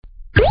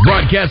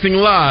Broadcasting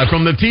live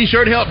from the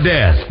T-Shirt Help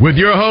Desk with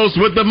your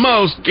host with the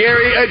most,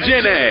 Gary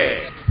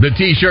Ajene. The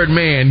T-Shirt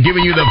Man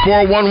giving you the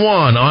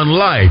 411 on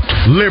life,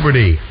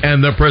 liberty, and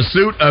the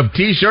pursuit of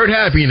T-shirt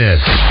happiness.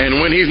 And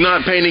when he's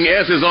not painting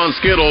S's on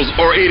Skittles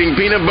or eating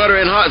peanut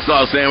butter and hot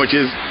sauce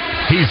sandwiches,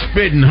 he's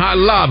spitting hot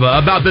lava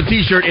about the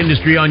T-shirt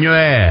industry on your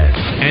ass.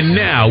 And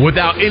now,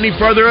 without any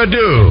further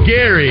ado,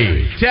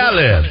 Gary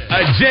Talib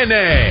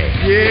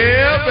Ajene.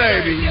 Yeah,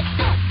 baby.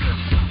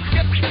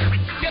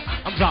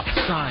 I'm dropping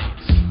science.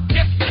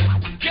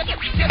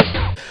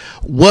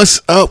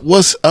 What's up,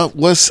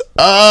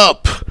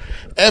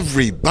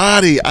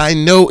 everybody? I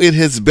know it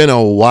has been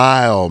a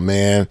while,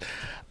 man.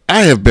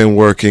 I have been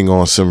working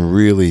on some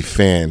really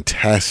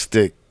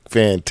fantastic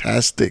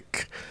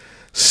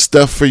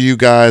stuff for you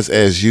guys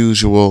as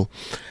usual.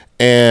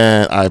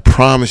 And I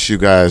promise you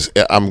guys,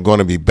 I'm going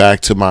to be back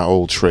to my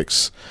old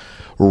tricks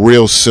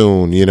real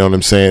soon. You know what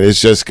I'm saying?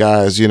 It's just,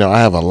 guys, you know, I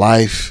have a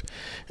life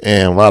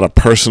and a lot of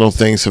personal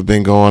things have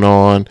been going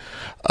on.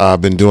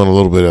 I've been doing a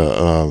little bit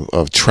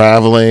of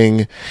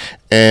traveling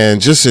and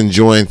just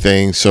enjoying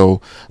things. So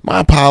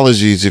my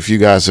apologies if you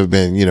guys have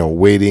been, you know,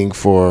 waiting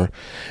for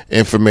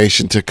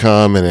information to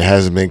come and it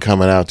hasn't been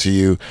coming out to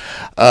you.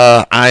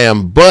 I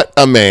am but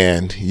a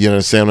man. You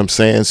understand what I'm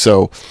saying?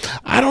 So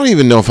I don't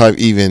even know if I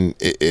even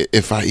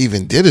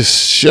did a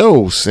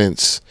show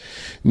since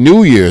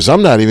New Year's.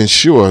 I'm not even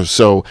sure.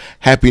 So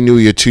Happy New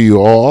Year to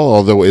you all,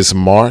 although it's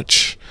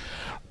March.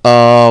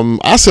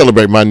 I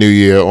celebrate my New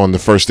Year on the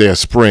first day of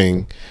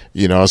spring.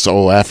 You know, it's the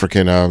old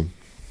African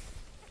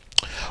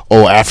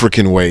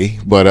way.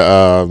 But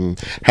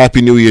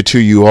Happy New Year to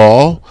you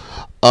all.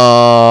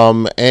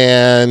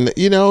 And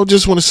you know,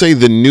 just want to say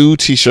the new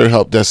T-shirt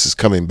help desk is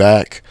coming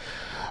back.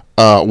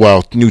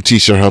 New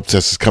T-shirt help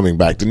desk is coming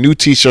back. The new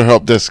T-shirt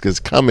help desk is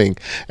coming,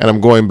 and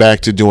I'm going back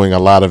to doing a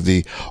lot of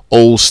the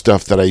old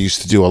stuff that I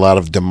used to do. A lot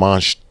of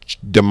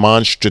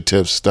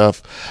demonstrative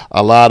stuff.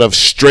 A lot of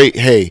straight,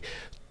 hey,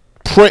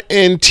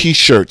 printing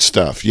T-shirt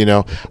stuff. You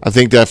know, I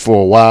think that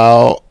for a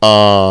while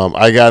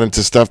I got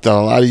into stuff that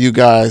a lot of you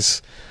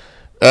guys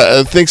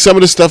I think some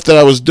of the stuff that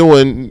I was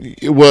doing,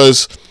 it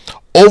was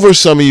over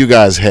some of you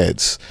guys'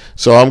 heads.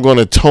 So I'm going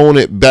to tone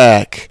it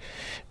back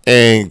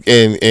and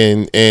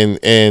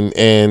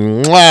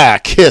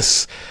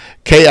kiss,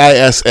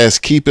 KISS,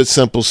 keep it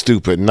simple,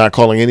 stupid. Not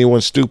calling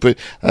anyone stupid.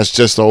 That's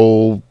just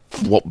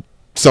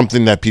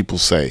something that people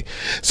say.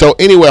 So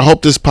anyway, I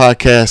hope this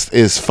podcast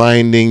is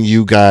finding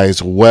you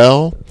guys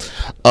well.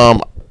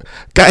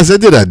 Guys, I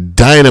did a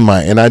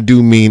dynamite, and I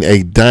do mean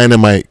a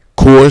dynamite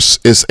course.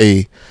 It's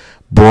a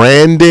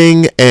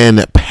branding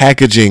and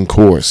packaging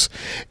course.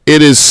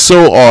 It is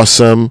so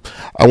awesome.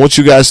 I want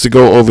you guys to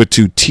go over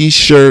to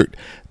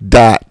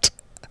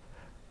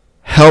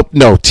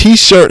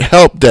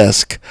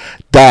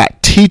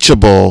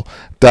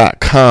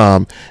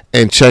t-shirthelpdesk.teachable.com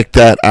and check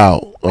that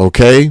out.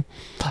 Okay.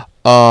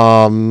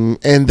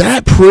 And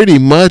that pretty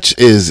much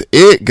is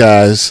it,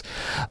 guys.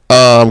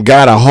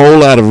 Got a whole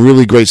lot of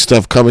really great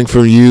stuff coming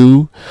for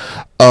you.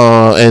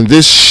 And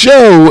this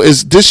show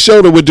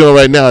that we're doing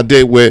right now, I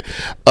did with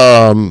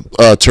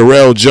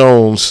Terrell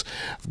Jones,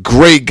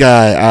 great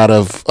guy out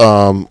of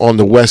on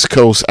the West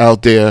Coast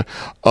out there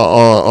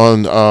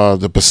on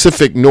the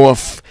Pacific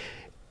Northwest,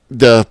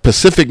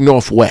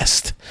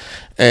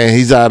 and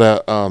he's out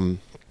of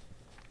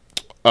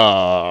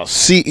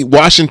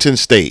Washington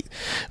State,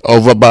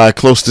 over by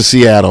close to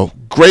Seattle.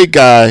 Great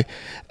guy.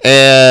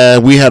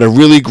 And we had a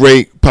really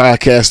great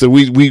podcast.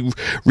 We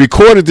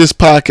recorded this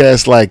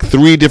podcast like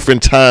 3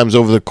 different times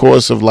over the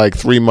course of like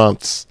 3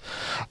 months.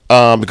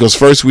 Because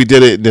first we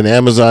did it, then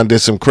Amazon did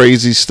some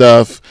crazy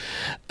stuff.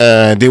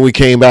 Then we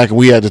came back and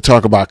we had to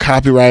talk about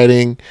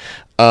copywriting.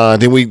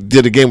 Then we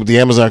did again with the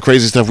Amazon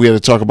crazy stuff. We had to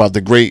talk about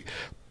the great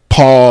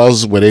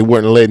pause where they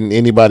weren't letting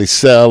anybody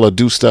sell or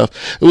do stuff.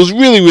 It was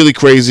really, really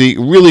crazy.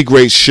 Really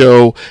great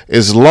show.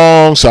 It's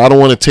long, so I don't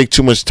want to take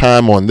too much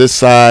time on this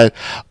side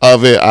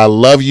of it. I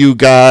love you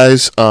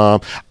guys. I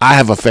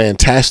have a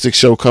fantastic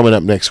show coming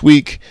up next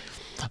week,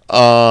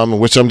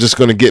 which I'm just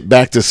going to get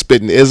back to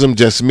spitting ism,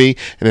 just me.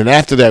 And then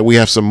after that, we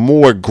have some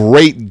more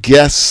great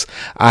guests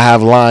I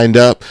have lined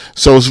up.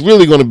 So it's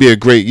really going to be a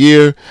great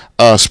year.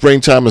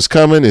 Springtime is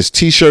coming. It's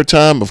T-shirt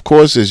time, of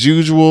course, as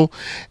usual.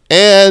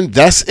 And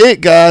that's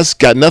it, guys.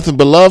 Got nothing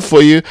but love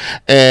for you.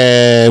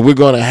 And we're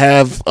going to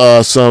have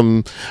a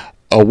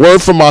word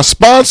from our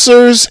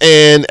sponsors.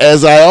 And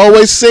as I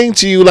always sing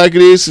to you, like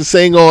it is to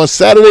sing on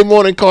Saturday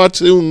morning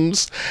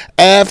cartoons,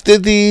 after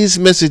these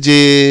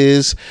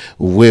messages,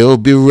 we'll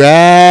be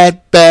right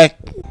back.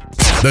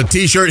 The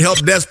T-Shirt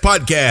Help Desk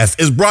podcast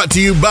is brought to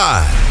you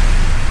by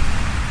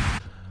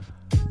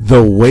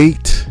The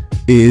wait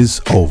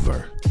is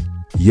over.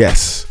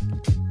 Yes,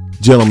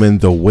 gentlemen,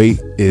 the wait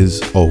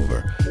is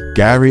over.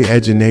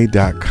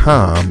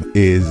 GaryAjene.com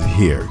is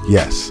here.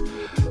 Yes,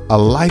 a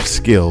life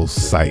skills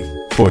site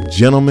for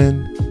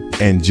gentlemen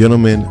and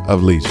gentlemen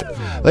of leisure.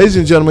 Ladies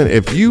and gentlemen,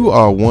 if you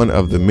are one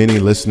of the many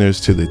listeners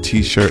to the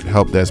T-Shirt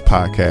Help Desk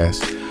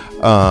podcast,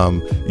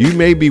 You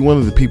may be one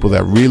of the people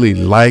that really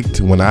liked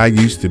when I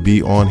used to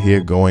be on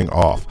here going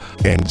off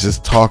and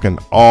just talking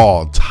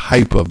all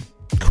type of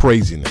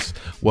craziness.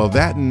 Well,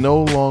 that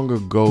no longer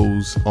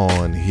goes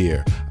on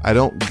here. I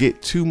don't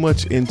get too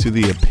much into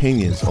the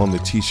opinions on the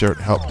T-Shirt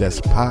Help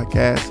Desk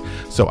podcast,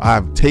 so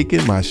I've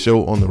taken my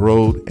show on the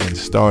road and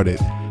started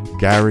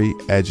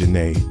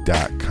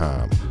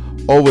GaryAdjane.com.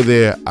 Over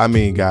there, I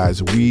mean,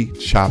 guys, we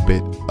chop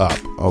it up,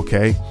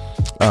 okay?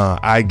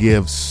 I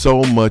give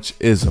so much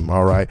ism,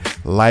 all right?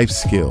 Life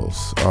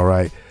skills, all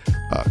right?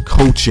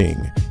 Coaching,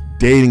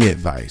 dating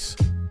advice,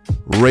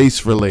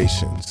 race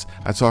relations.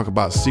 I talk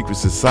about secret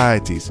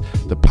societies,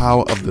 the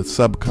power of the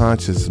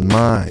subconscious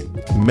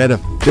mind,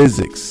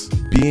 metaphysics,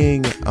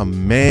 being a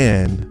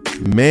man,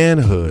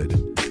 manhood,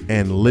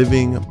 and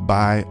living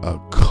by a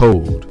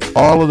code.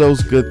 All of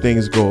those good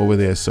things go over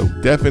there. So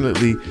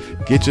definitely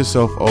get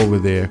yourself over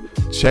there.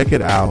 Check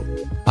it out.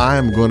 I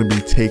am going to be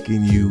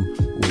taking you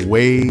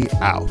way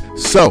out.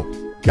 So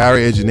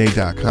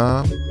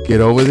GaryAdjane.com.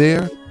 Get over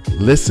there,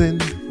 listen,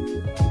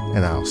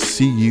 and I'll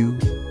see you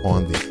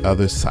on the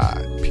other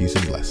side. Peace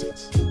and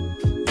blessings.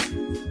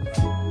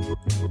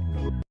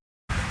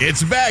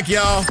 It's back,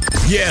 y'all.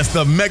 Yes,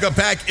 the Mega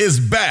Pack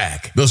is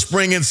back. The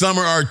spring and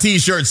summer are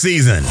t-shirt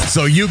season.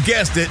 So you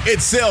guessed it,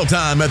 it's sale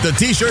time at the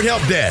T-Shirt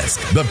Help Desk.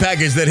 The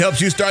package that helps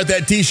you start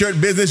that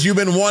t-shirt business you've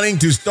been wanting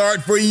to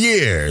start for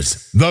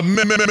years. The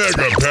Mega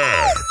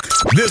Pack.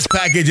 This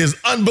package is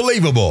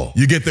unbelievable.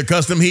 You get the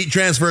custom heat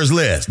transfers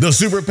list, the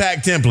Super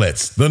Pack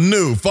templates, the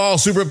new fall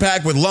Super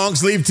Pack with long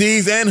sleeve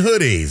tees and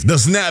hoodies, the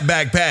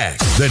snapback pack,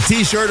 the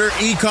t-shirter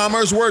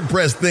e-commerce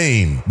WordPress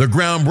theme, the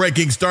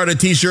groundbreaking Start a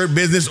T-Shirt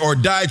Business or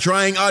Die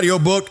Trying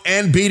audiobook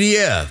and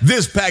PDF.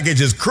 This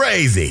package is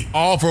crazy,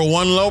 all for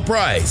one low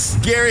price.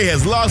 Gary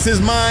has lost his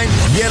mind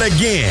yet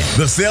again.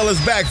 The sale is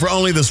back for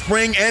only the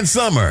spring and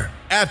summer.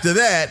 After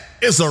that,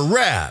 it's a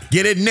wrap.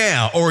 Get it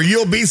now or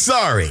you'll be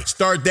sorry.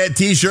 Start that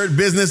t-shirt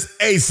business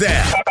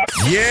ASAP.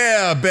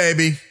 Yeah,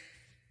 baby.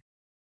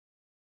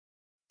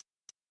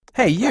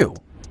 Hey, you.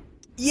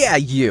 Yeah,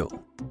 you.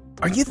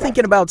 Are you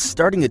thinking about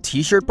starting a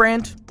t-shirt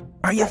brand?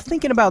 Are you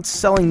thinking about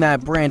selling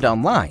that brand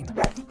online?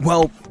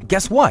 Well,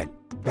 guess what?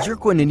 You're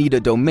going to need a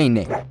domain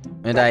name.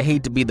 And I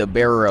hate to be the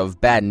bearer of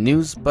bad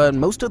news, but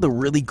most of the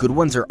really good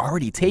ones are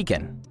already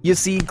taken. You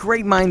see,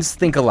 great minds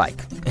think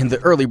alike, and the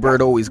early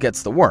bird always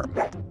gets the worm.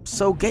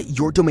 So get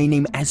your domain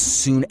name as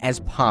soon as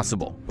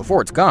possible,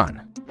 before it's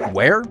gone.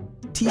 Where?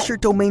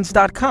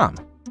 tshirtdomains.com.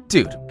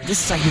 Dude, this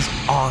site is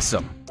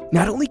awesome.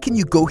 Not only can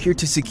you go here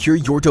to secure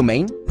your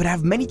domain, but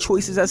have many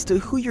choices as to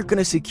who you're going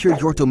to secure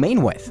your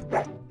domain with.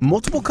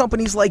 Multiple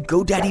companies like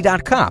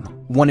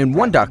GoDaddy.com,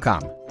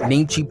 OneIn1.com,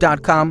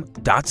 Namecheap.com,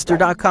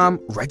 Dotster.com,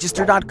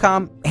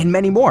 Register.com, and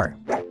many more.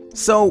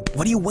 So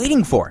what are you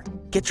waiting for?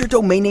 Get your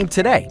domain name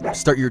today.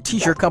 Start your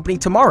t-shirt company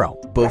tomorrow,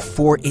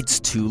 before it's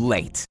too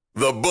late.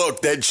 The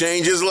book that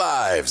changes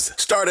lives.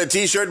 Start a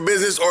t-shirt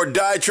business or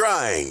die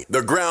trying.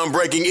 The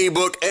groundbreaking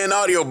ebook and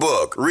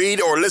audiobook.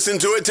 Read or listen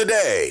to it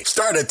today.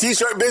 Start a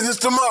t-shirt business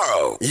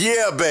tomorrow.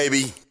 Yeah,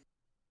 baby.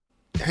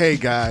 Hey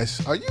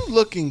guys, are you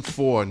looking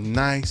for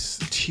nice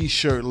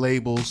t-shirt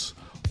labels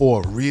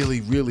or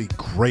really, really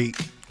great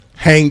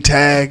hang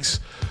tags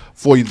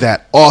for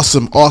that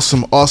awesome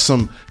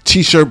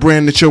t-shirt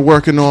brand that you're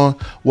working on?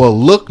 Well,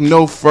 look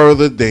no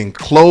further than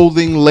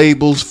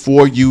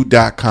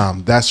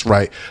clothinglabelsforyou.com. That's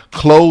right,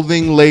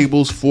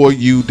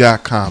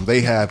 clothinglabelsforyou.com.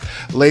 They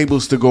have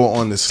labels to go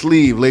on the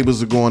sleeve, labels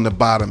to go on the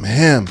bottom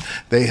hem.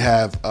 They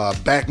have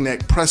back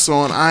neck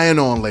press-on,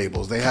 iron-on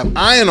labels. They have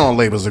iron-on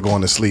labels that go on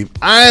the sleeve,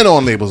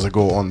 iron-on labels that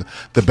go on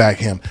the back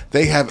hem.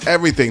 They have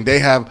everything. They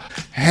have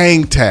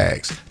hang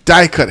tags,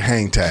 die-cut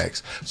hang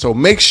tags. So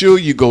make sure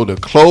you go to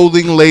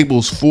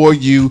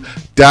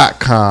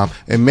clothinglabelsforyou.com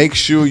and make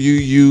sure you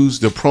use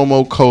the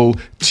promo code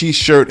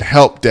T-Shirt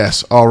Help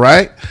Desk, all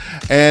right?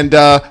 And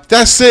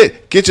that's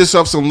it. Get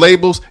yourself some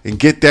labels and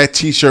get that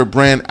T-shirt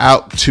brand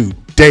out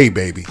today,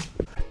 baby.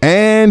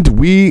 And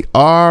we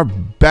are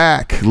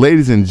back,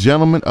 ladies and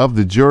gentlemen of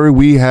the jury.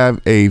 We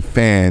have a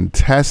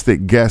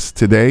fantastic guest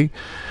today.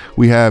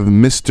 We have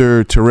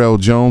Mr. Terrell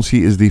Jones.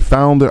 He is the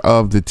founder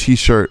of the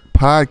T-Shirt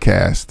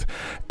Podcast,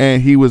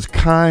 and he was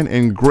kind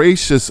and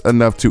gracious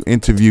enough to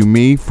interview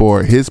me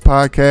for his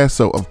podcast.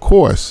 So of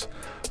course,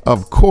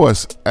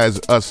 as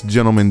us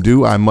gentlemen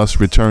do, I must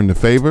return the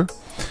favor.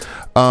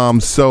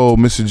 So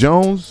Mr.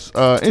 Jones,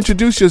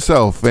 introduce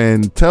yourself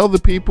and tell the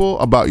people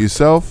about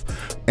yourself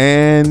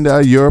and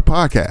your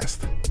podcast.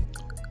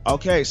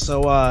 Okay,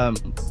 so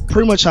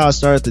pretty much how I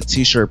started the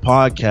T-Shirt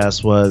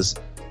Podcast was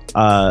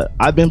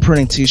I've been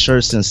printing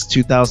T-shirts since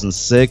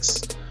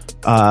 2006.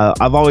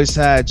 I've always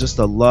had just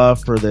a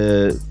love for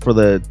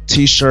the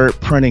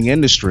T-shirt printing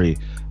industry,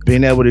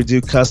 being able to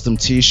do custom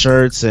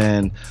T-shirts,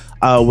 and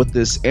with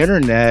this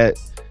internet,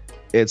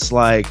 it's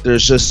like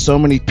there's just so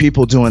many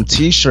people doing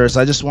T-shirts.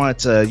 I just wanted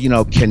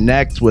to,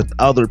 connect with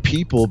other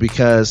people,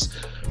 because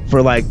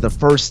for like the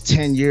first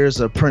 10 years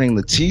of printing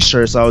the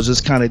T-shirts, I was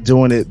just kind of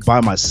doing it by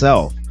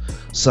myself.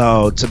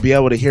 So to be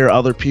able to hear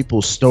other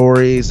people's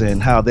stories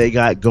and how they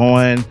got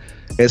going,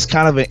 it's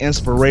kind of an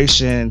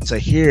inspiration to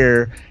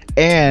hear.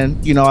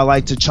 And, you know, I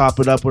like to chop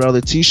it up with other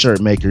t-shirt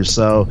makers.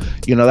 So,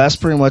 you know, that's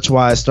pretty much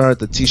why I started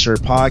the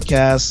T-shirt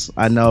podcast.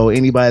 I know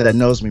anybody that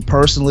knows me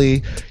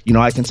personally, you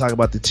know, I can talk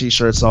about the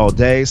t-shirts all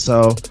day.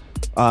 So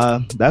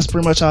that's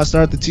pretty much how I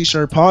started the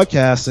T-shirt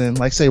podcast. And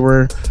like I say,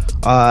 we're,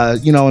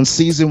 you know, in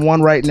season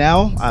 1 right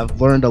now. I've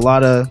learned a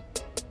lot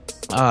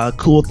of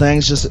cool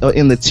things just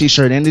in the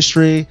t-shirt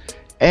industry.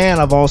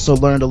 And I've also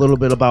learned a little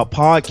bit about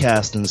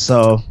podcasting.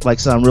 So like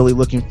I said, I'm really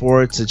looking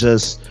forward to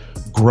just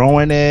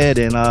growing it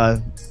and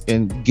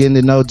getting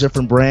to know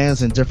different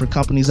brands and different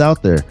companies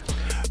out there.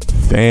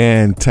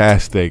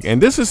 Fantastic.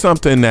 And this is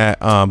something that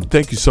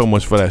thank you so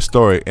much for that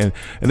story. And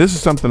this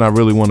is something I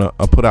really want to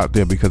put out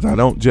there, because I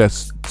don't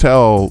just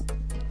talk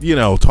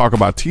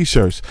about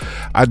t-shirts.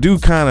 I do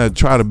kind of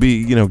try to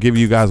be, give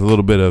you guys a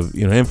little bit of,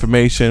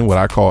 information, what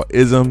I call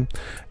ism.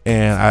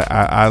 And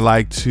I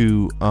like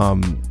to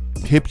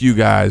hip you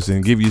guys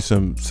and give you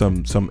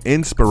some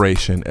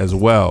inspiration as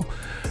well.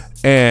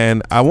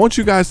 And I want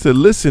you guys to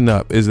listen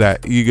up. Is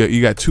that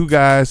you got two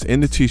guys in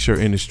the t-shirt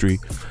industry,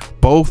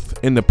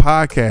 both in the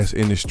podcast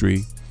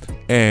industry,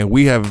 and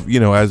we have,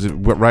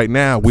 right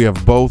now we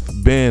have both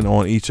been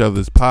on each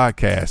other's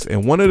podcasts.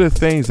 And one of the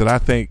things that I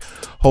think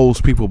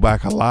holds people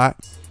back a lot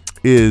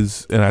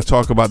is, and I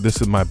talk about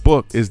this in my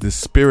book, is the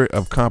spirit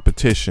of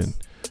competition.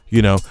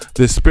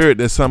 The spirit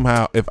that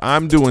somehow, if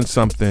I'm doing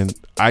something,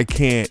 I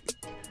can't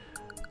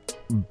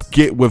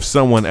get with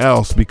someone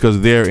else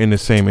because they're in the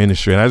same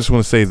industry. And I just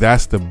want to say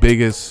that's the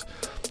biggest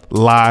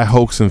lie,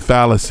 hoax, and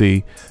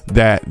fallacy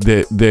that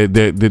they're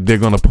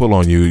going to pull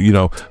on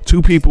you.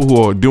 Two people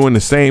who are doing the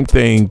same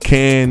thing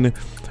can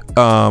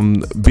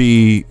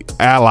be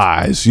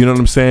allies. You know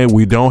what I'm saying?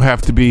 We don't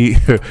have to be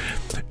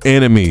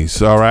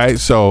enemies. All right.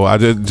 So I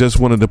just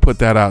wanted to put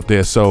that out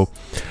there. So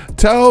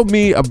tell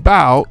me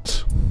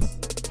about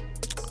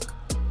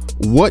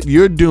what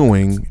you're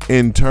doing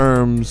in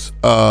terms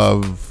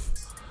of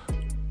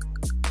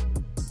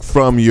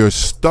from your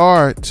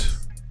start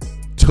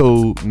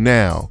to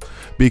now,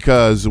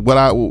 because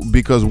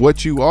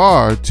what you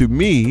are to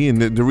me,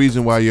 and the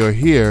reason why you're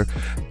here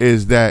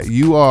is that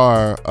you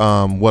are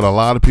what a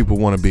lot of people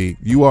want to be.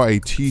 You are a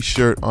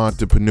t-shirt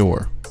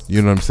entrepreneur.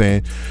 You know what I'm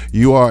saying?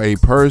 You are a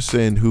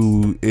person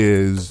who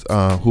is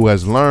who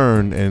has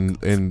learned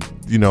and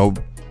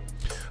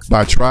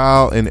by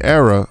trial and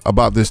error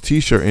about this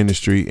t-shirt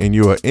industry, and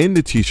you are in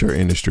the t-shirt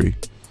industry.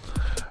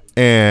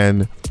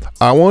 And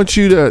I want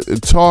you to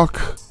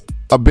talk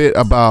a bit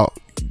about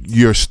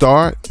your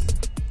start.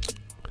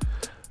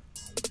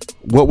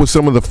 What were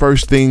some of the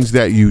first things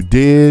that you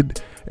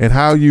did, and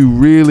how you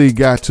really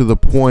got to the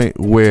point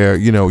where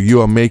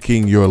you are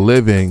making your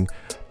living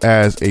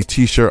as a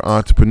t-shirt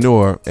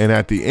entrepreneur. And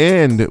at the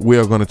end, we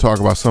are going to talk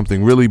about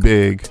something really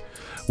big,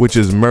 which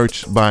is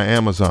merch by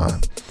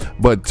Amazon.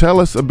 But tell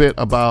us a bit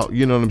about,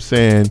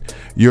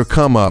 your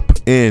come up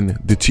in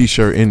the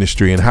t-shirt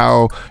industry, and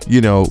how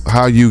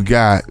you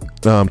got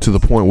to the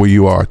point where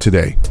you are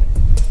today.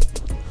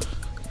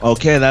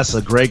 Okay, that's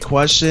a great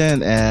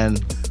question,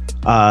 and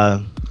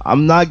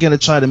I'm not going to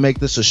try to make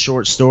this a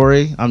short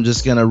story. I'm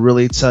just going to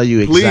really tell you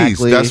exactly.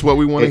 Please, that's what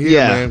we want to hear,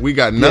 man. We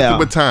got nothing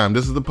but time.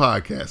 This is the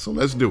podcast, so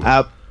let's do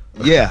it.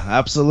 Yeah,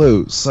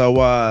 absolute. So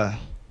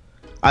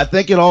I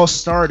think it all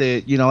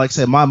started, like I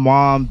said, my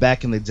mom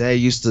back in the day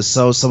used to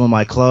sew some of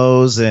my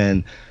clothes,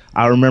 and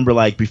I remember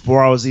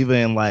before I was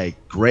even in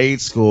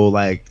grade school,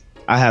 I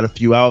had a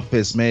few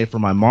outfits made for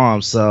my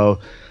mom. So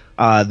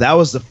that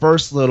was the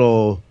first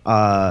little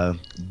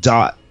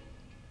dot.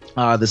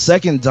 The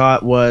second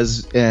dot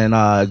was in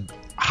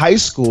high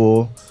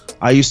school.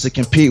 I used to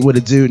compete with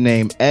a dude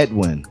named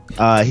Edwin.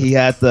 He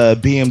had the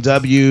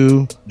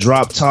BMW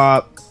drop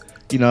top.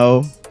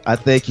 I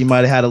think he might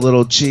have had a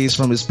little cheese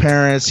from his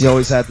parents. He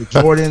always had the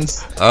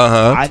Jordans.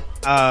 I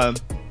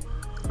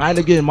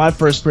ended up getting my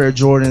first pair of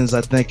Jordans. I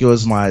think it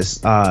was my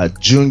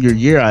junior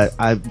year.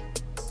 I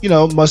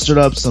mustered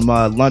up some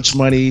lunch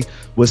money,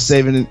 was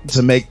saving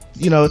to make,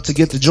 to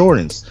get the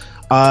Jordans.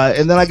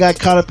 And then I got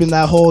caught up in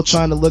that whole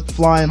trying to look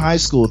fly in high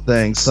school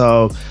thing.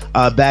 So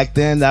back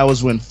then, that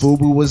was when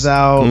FUBU was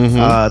out,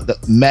 the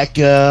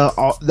Mecca.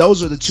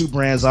 Those are the two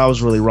brands I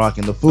was really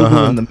rocking, the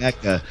FUBU and the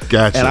Mecca.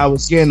 Gotcha. And I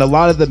was getting a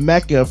lot of the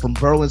Mecca from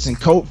Burlington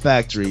Coat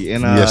Factory.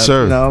 And yes,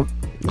 sir.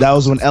 That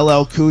was when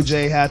LL Cool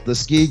J had the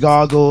ski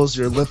goggles.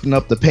 You're lifting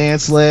up the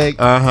pants leg.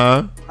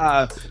 That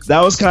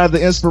was kind of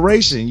the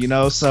inspiration,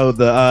 So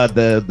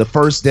the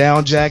first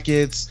down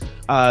jackets.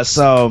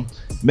 So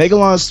make a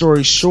long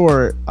story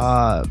short,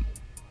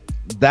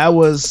 that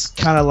was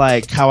kind of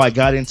how I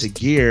got into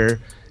gear.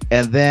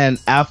 And then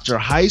after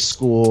high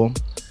school,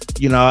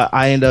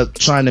 I ended up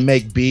trying to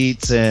make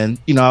beats, and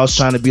I was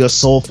trying to be a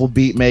soulful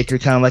beat maker,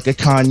 kind of like a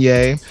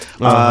Kanye,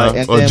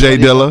 or Jay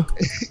Dilla.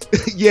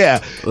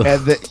 Yeah,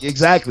 and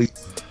exactly.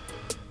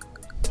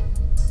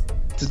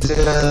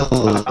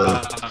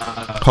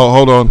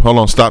 Hold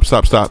on, stop.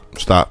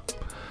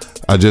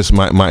 I just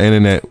my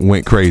internet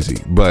went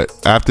crazy, but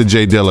after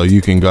Jay Dilla,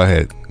 you can go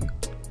ahead.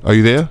 Are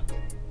you there?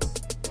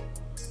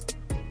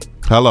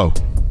 Hello.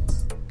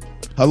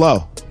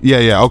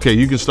 Yeah. Okay,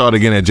 you can start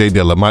again at J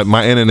Dilla.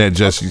 My internet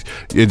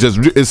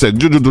it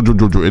said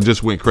it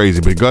just went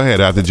crazy. But go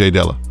ahead after J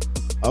Dilla.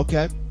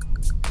 Okay.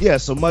 Yeah.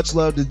 So much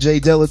love to J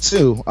Dilla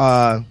too.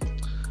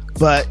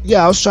 But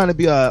yeah, I was trying to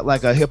be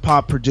a hip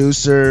hop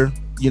producer.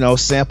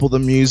 Sample the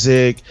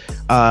music.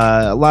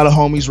 A lot of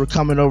homies were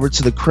coming over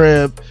to the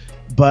crib,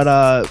 but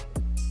I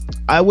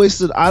don't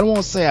want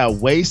to say I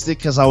wasted,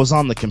 because I was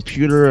on the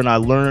computer and I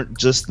learned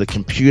just the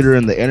computer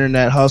and the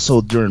internet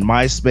hustle during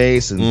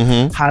MySpace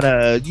and how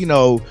to,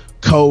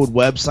 code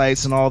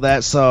websites and all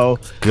that. So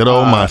good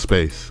old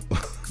MySpace.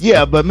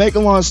 Yeah, but make a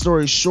long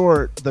story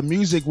short, the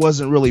music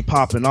wasn't really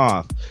popping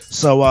off.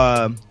 So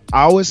I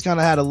always kind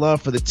of had a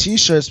love for the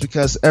t-shirts,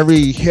 because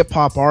every hip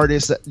hop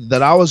artist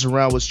that I was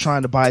around was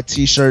trying to buy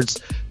t-shirts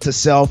to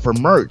sell for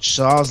merch.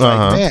 So I was like,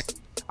 man,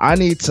 I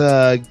need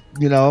to,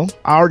 I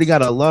already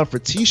got a love for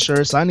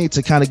t-shirts. I need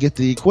to kind of get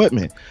the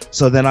equipment.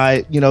 So then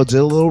I, did a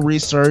little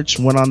research,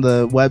 went on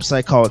the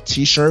website called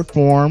T-Shirt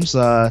Forums.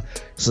 So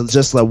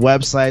just a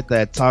website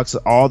that talks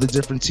to all the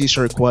different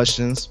t-shirt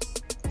questions.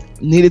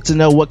 Needed to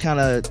know what kind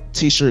of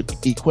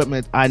t-shirt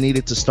equipment I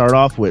needed to start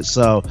off with.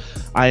 So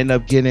I ended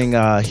up getting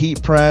a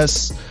heat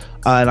press,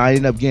 and I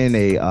ended up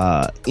getting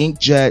a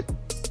inkjet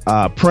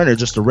printer,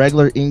 just a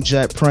regular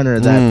inkjet printer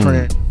that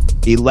printed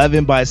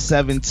 11 by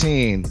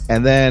 17.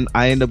 And then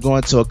I ended up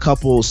going to a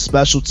couple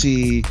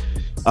specialty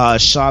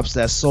shops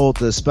that sold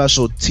the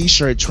special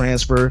t-shirt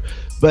transfer.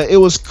 But it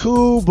was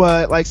cool.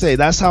 But like I say,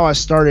 that's how I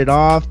started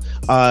off.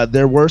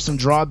 There were some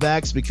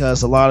drawbacks,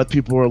 because a lot of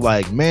people were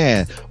like,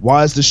 man,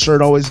 why is the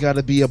shirt always got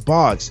to be a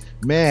box?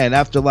 Man,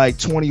 after like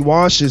 20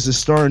 washes, it's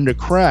starting to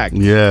crack.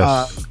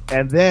 Yes.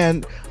 And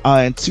then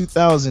in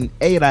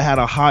 2008, I had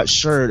a hot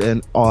shirt,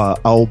 an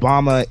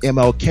Obama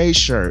MLK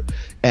shirt.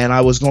 And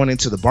I was going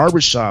into the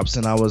barbershops,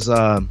 and I was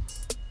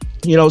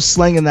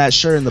slinging that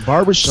shirt in the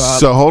barbershop.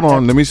 So hold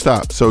on, let me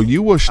stop. So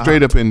you were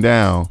straight up and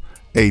down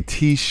a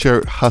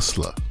t-shirt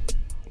hustler.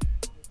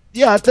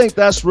 Yeah, I think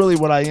that's really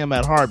what I am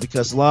at heart,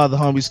 because a lot of the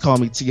homies call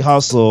me T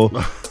Hustle.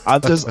 I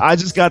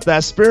just got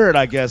that spirit,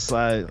 I guess.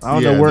 I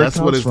don't know where it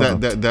comes from.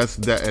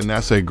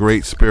 That's a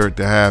great spirit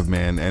to have,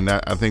 man. And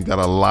I think that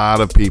a lot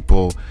of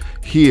people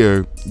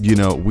here,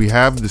 we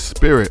have the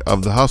spirit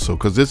of the hustle,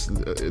 because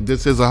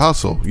this is a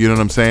hustle. You know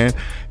what I'm saying?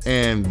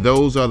 And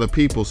those are the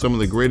people. Some of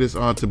the greatest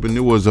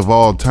entrepreneurs of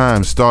all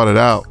time started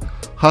out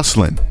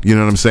hustling. You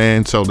know what I'm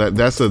saying? So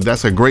that's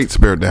a great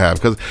spirit to have,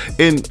 because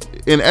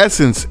in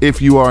essence,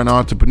 if you are an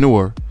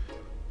entrepreneur,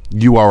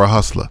 you are a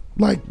hustler.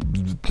 Like,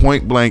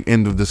 point blank,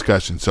 end of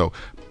discussion. So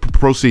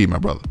proceed, my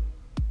brother.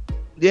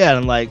 Yeah,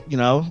 and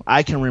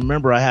I can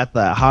remember I had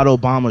that hot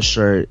Obama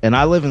shirt, and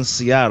I live in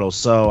Seattle,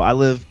 so I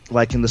live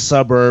like in the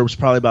suburbs,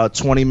 probably about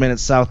 20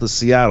 minutes south of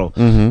Seattle.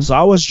 So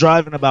I was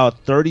driving about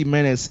 30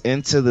 minutes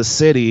into the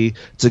city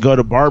to go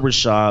to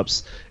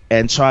barbershops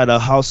and try to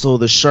hustle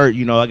the shirt.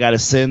 I got to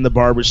sit in the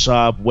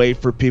barbershop, wait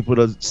for people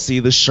to see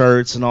the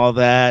shirts and all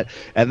that.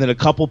 And then a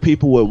couple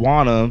people would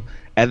want them.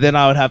 And then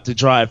I would have to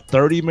drive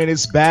 30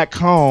 minutes back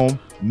home,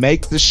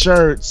 make the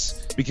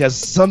shirts, because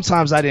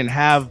sometimes I didn't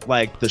have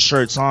like the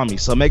shirts on me.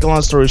 So make a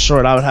long story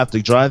short, I would have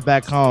to drive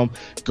back home,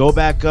 go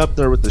back up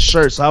there with the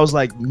shirts. So I was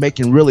like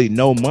making really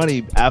no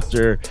money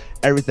after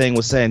everything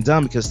was said and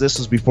done, because this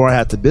was before I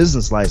had the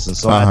business license.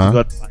 So I had to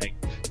go to like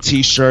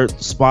t-shirt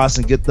spots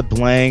and get the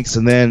blanks,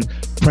 and then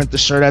print the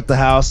shirt at the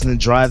house, and then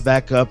drive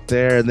back up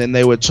there. And then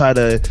they would try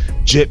to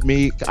jip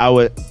me.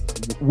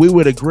 We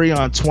would agree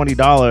on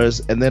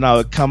 $20, and then I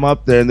would come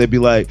up there and they'd be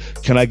like,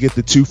 can I get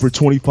the 2 for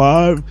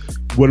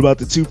 $25? What about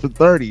the 2 for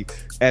 $30?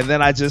 And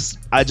then I just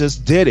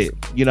did it.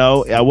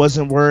 I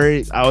wasn't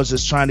worried. I was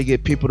just trying to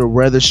get people to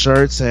wear the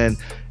shirts. And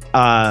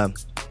I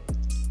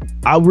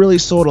really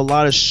sold a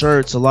lot of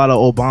shirts, a lot of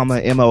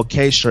Obama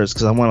MLK shirts,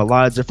 because I went a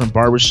lot of different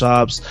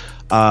barbershops.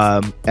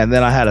 And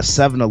then I had a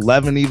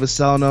 7-Eleven even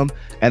selling them.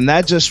 And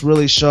that just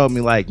really showed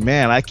me like,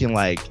 man, I can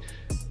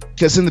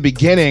because in the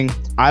beginning,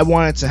 I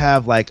wanted to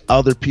have like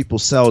other people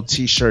sell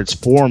t-shirts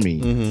for me.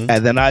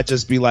 And then I'd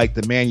just be like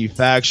the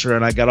manufacturer,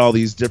 and I got all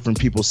these different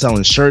people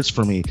selling shirts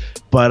for me.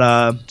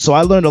 But so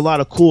I learned a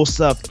lot of cool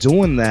stuff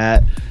doing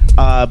that,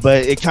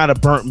 but it kind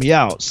of burnt me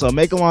out. So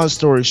make a long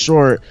story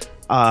short,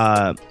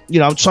 I'm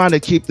trying to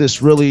keep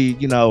this really,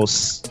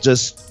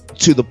 just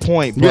to the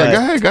point. But,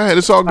 yeah, go ahead.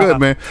 It's all good,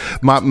 man.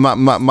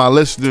 My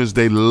listeners,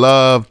 they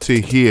love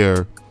to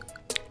hear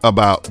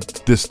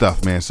about this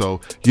stuff, man. So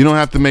you don't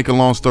have to make a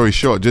long story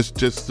short. Just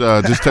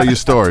tell your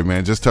story,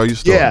 man. Just tell your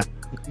story.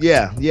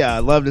 Yeah. I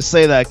love to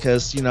say that,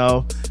 because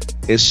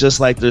it's just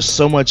like there's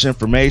so much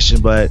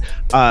information. But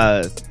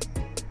I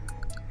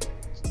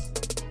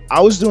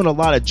was doing a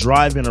lot of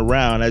driving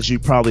around, as you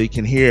probably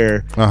can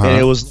hear, and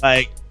it was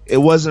like it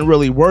wasn't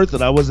really worth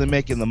it. I wasn't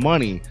making the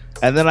money,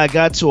 and then I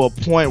got to a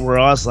point where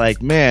I was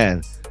like,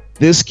 man,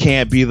 this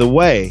can't be the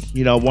way.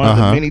 One of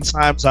the many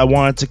times I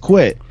wanted to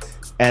quit.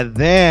 And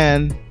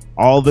then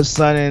all of a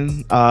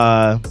sudden,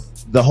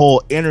 the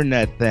whole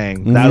internet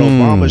thing, that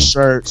Obama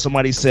shirt,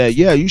 somebody said,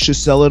 yeah, you should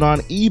sell it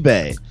on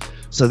eBay.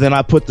 So then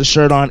I put the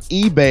shirt on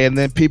eBay, and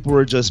then people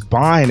were just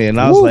buying it.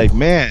 And I was like,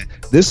 man,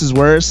 this is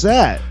where it's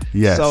at.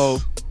 Yes. So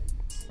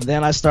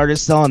Then I started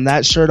selling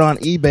that shirt on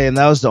eBay, and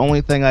that was the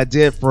only thing I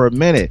did for a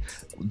minute.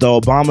 The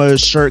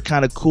Obama shirt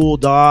kind of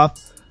cooled off.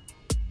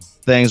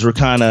 Things were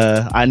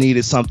I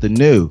needed something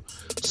new.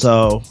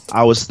 So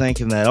I was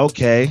thinking that,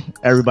 okay,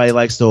 everybody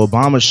likes the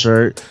Obama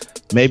shirt.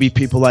 Maybe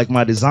people like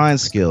my design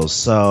skills.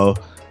 So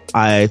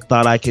I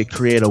thought I could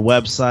create a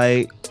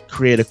website,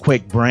 create a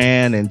quick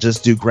brand, and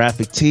just do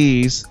graphic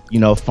tees,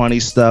 funny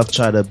stuff,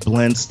 try to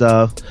blend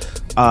stuff.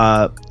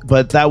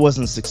 But that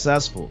wasn't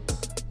successful.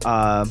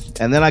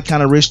 And then I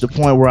kind of reached the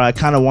point where I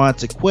kind of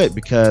wanted to quit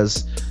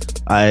because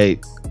I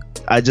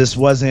just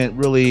wasn't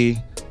really,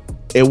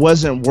 it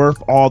wasn't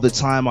worth all the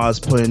time I was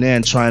putting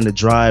in trying to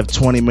drive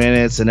 20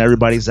 minutes and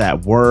everybody's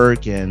at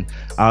work. And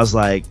I was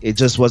like, it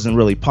just wasn't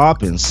really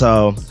popping.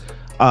 So,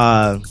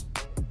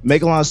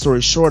 make a long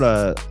story short,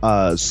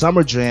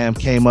 Summer Jam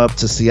came up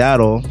to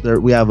Seattle.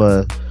 We have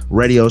a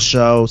radio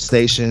show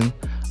station.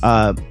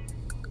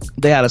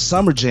 They had a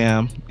Summer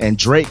Jam and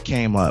Drake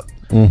came up.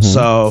 Mm-hmm.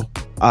 So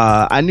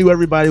I knew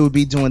everybody would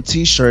be doing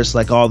t-shirts,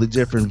 like all the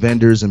different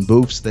vendors and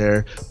booths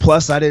there.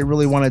 Plus, I didn't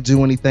really want to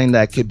do anything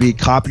that could be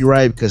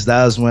copyright, because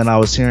that was when I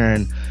was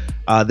hearing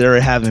they were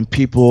having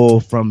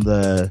people from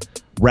the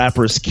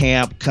rappers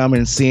camp come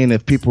and seeing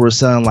if people were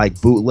selling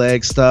like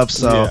bootleg stuff.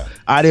 So yeah.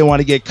 I didn't want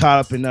to get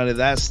caught up in none of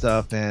that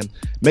stuff. And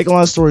make a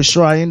long story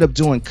short, I ended up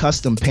doing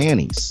custom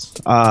panties.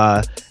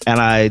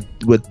 And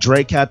with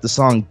Drake had the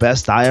song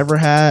Best I Ever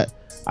Had,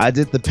 I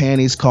did the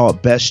panties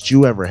called Best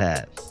You Ever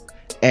Had.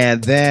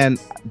 And then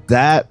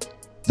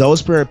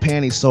those pair of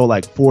panties sold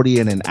like 40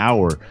 in an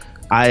hour.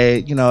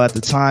 At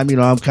the time,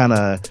 I'm kind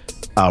of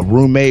a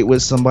roommate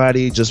with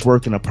somebody, just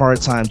working a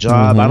part-time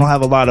job. Mm-hmm. I don't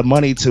have a lot of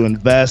money to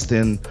invest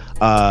in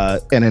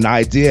an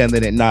idea and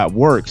then it not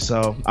work.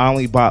 So I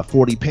only bought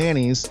 40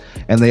 panties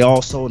and they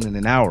all sold in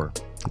an hour.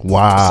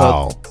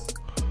 Wow.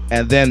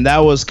 And then that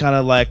was kind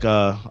of like,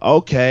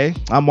 okay,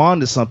 I'm on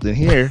to something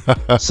here.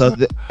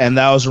 And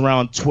that was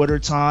around Twitter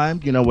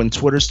time, when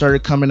Twitter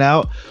started coming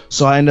out.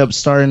 So I ended up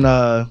starting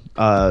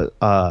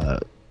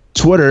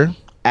Twitter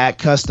at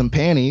Custom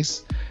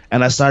Panties,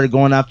 and I started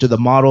going after the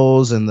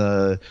models and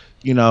the,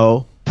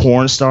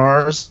 porn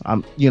stars,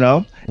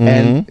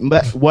 mm-hmm.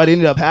 But what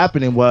ended up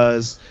happening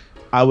was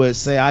I would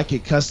say I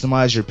could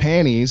customize your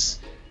panties.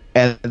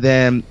 And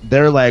then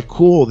they're like,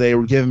 cool. They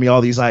were giving me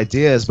all these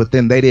ideas, but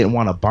then they didn't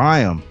want to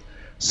buy them.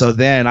 So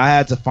then I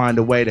had to find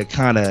a way to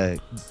kind of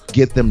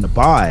get them to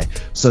buy.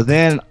 So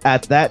then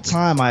at that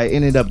time, I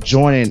ended up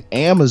joining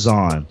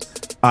Amazon.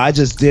 I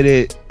just did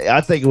it.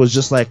 I think it was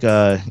just like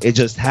it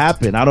just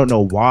happened. I don't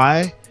know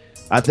why.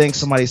 I think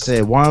somebody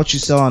said, why don't you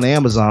sell on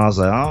Amazon? I was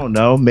like, I don't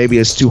know. Maybe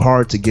it's too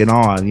hard to get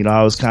on.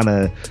 I was kind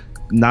of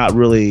not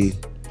really,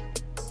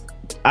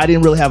 I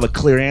didn't really have a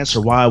clear answer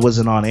why I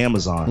wasn't on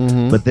Amazon.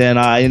 Mm-hmm. But then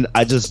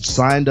I just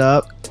signed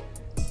up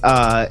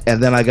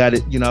and then I got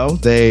it,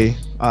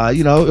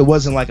 it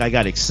wasn't like I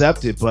got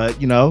accepted,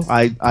 but,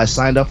 I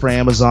signed up for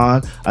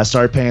Amazon. I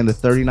started paying the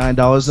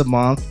 $39 a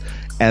month.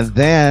 And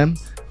then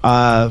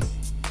I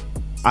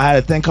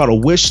had a thing called a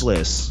wish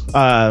list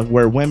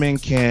where women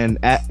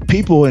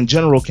people in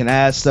general can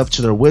add stuff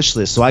to their wish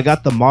list. So I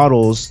got the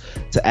models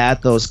to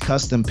add those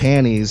custom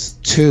panties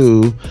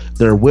to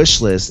their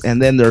wish list,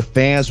 and then their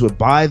fans would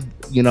buy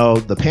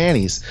the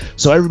panties.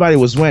 So everybody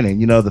was winning.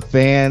 The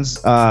fans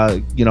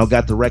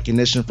got the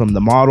recognition from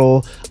the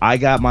model. I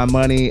got my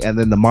money, and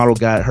then the model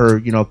got her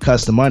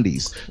custom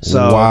undies.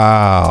 So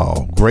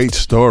wow, great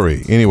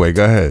story. Anyway,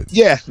 go ahead.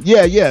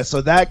 Yeah.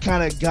 So that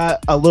kind of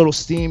got a little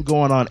steam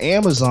going on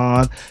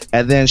Amazon.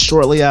 And then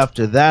shortly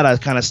after that, I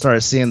kind of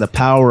started seeing the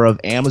power of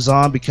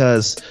Amazon,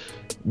 because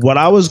what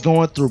I was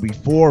going through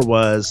before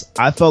was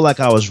I felt like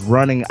I was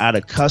running out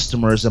of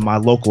customers in my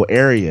local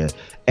area.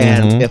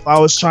 And mm-hmm. if I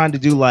was trying to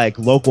do like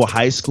local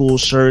high school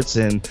shirts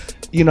and,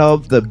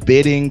 the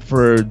bidding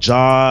for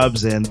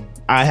jobs, and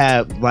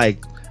I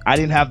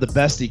didn't have the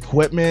best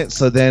equipment.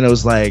 So then it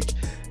was like,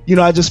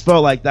 I just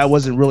felt like that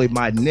wasn't really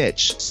my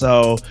niche.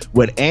 So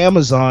with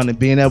Amazon and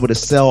being able to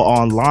sell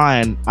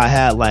online, I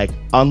had like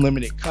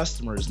unlimited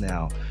customers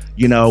now,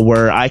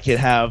 where I could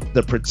have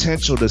the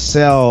potential to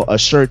sell a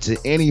shirt to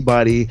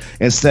anybody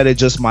instead of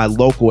just my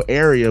local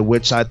area,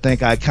 which I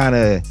think I kind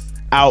of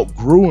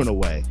outgrew in a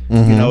way.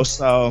 Mm-hmm.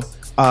 So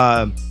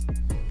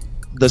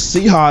the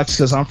Seahawks,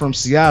 because I'm from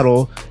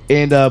Seattle,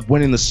 ended up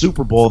winning the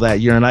Super Bowl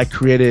that year, and I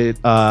created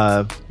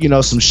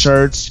some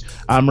shirts.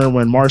 I remember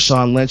when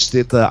Marshawn Lynch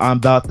did the I'm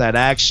About That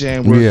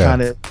Action. We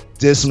kind of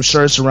did some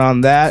shirts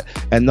around that,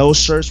 and those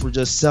shirts were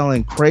just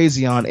selling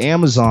crazy on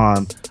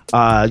Amazon.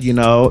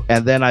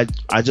 And then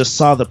I just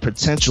saw the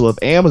potential of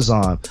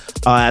Amazon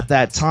at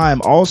that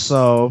time.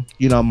 Also,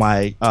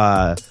 my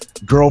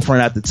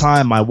girlfriend at the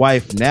time, my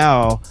wife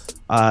now,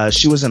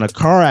 she was in a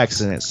car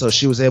accident, so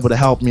she was able to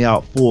help me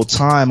out full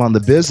time on the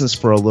business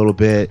for a little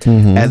bit.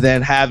 Mm-hmm. And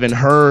then having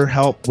her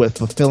help with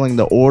fulfilling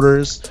the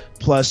orders,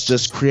 plus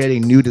just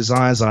creating new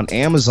designs on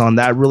Amazon,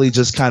 that really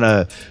just kind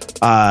of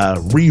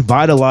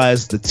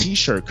revitalized the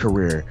t-shirt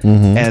career.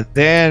 Mm-hmm. And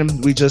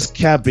then we just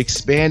kept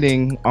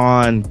expanding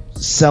on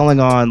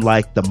selling on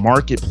like the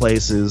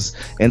marketplaces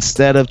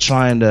instead of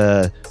trying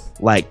to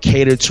like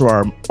cater to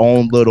our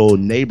own little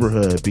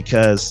neighborhood,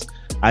 because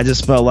I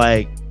just felt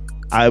like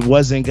I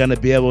wasn't going to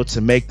be able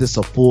to make this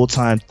a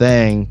full-time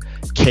thing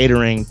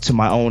catering to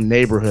my own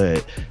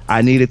neighborhood.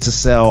 I needed to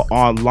sell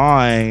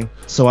online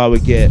so I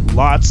would get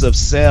lots of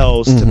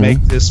sales to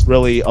make this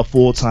really a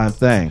full-time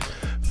thing.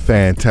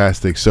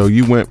 Fantastic. So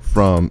you went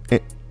from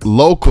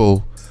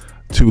local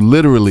to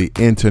literally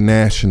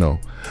international,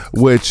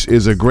 which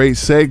is a great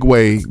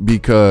segue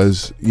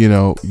because, you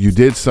know, you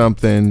did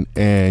something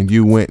and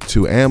you went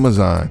to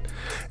Amazon.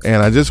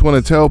 And I just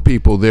want to tell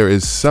people there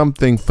is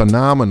something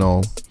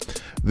phenomenal,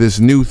 this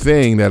new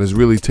thing that is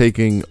really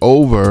taking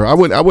over. I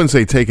wouldn't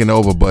say taking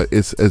over, but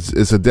it's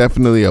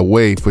definitely a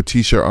way for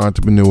t-shirt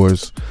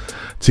entrepreneurs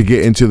to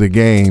get into the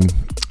game.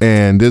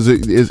 And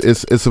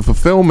it's a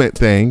fulfillment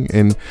thing,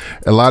 and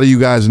a lot of you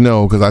guys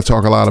know, because I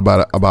talk a lot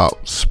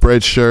about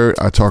Spreadshirt,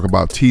 I talk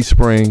about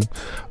Teespring.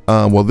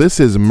 Well, this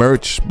is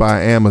merch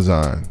by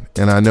Amazon,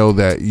 and I know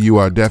that you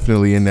are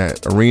definitely in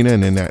that arena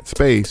and in that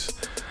space.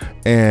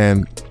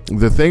 And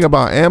the thing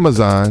about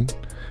Amazon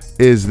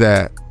is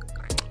that,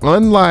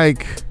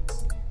 unlike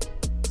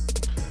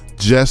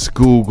just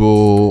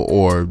Google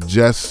or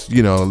just,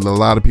 you know, a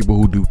lot of people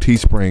who do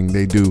Teespring,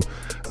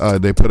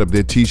 they put up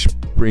their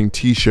Teespring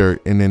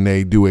t-shirt and then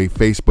they do a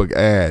Facebook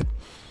ad.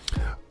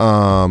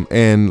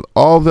 And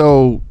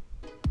although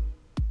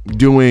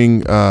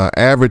doing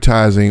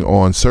advertising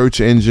on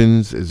search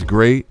engines is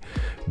great,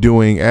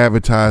 doing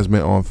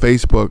advertisement on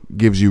Facebook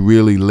gives you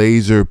really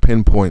laser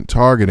pinpoint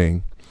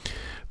targeting.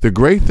 The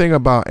great thing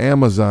about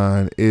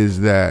Amazon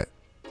is that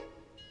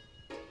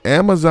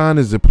Amazon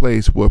is a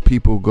place where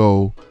people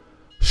go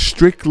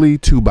strictly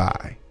to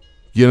buy.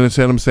 You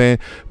understand what I'm saying?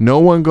 No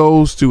one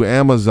goes to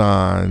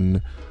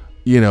Amazon,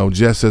 you know,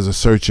 just as a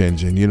search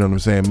engine. You know what I'm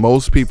saying?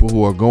 Most people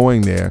who are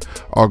going there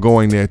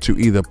to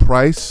either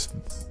price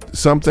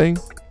something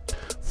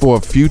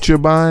for future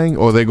buying,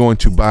 or they're going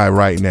to buy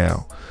right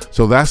now.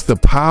 So that's the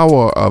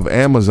power of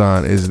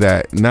Amazon, is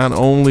that not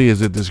only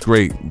is it this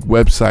great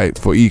website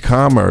for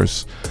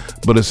e-commerce,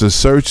 but it's a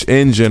search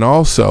engine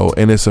also,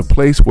 and it's a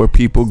place where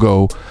people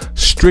go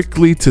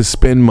strictly to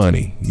spend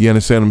money. You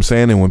understand what I'm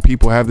saying? And when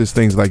people have these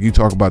things, like you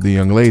talk about the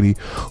young lady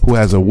who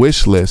has a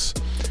wish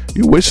list,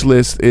 your wish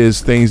list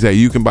is things that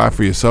you can buy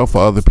for yourself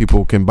or other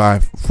people can buy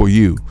for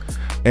you.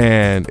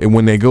 And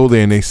when they go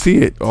there and they see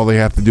it, all they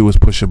have to do is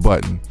push a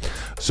button.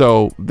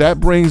 So that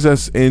brings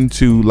us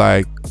into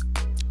like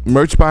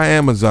merch by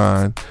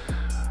Amazon.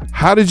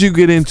 How did you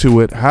get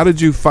into it? How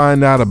did you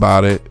find out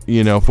about it?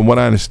 You know, from what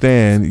I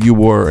understand, you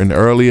were an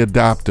early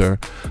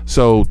adopter.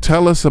 So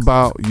tell us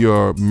about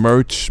your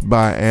merch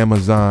by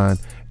Amazon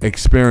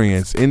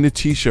experience in the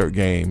t-shirt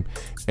game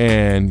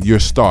and your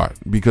start,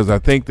 because I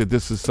think that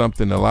this is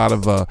something a lot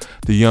of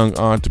the young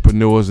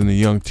entrepreneurs and the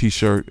young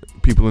t-shirt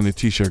people in the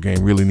t-shirt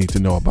game really need to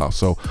know about.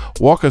 So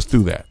walk us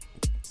through that.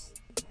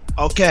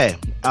 Okay.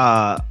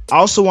 I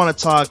also want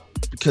to talk,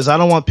 because I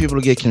don't want people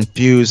to get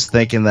confused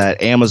thinking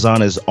that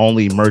Amazon is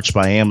only merch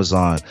by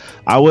Amazon.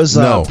 I was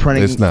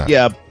printing. It's not.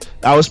 Yeah,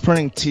 I was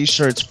printing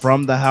t-shirts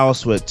from the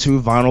house with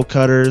 2 vinyl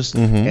cutters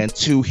and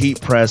 2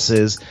 heat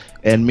presses,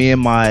 and me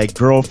and my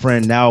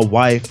girlfriend, now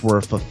wife,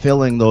 were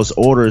fulfilling those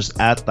orders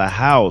at the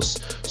house.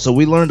 So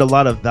we learned a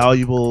lot of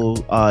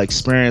valuable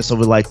experience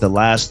over like the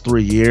last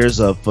 3 years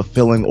of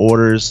fulfilling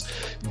orders,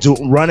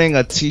 running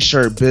a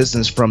t-shirt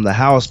business from the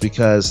house,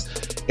 because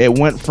it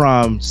went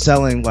from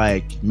selling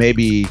like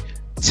maybe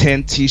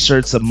 10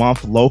 t-shirts a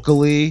month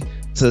locally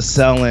to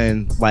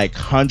selling like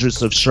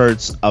hundreds of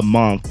shirts a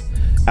month.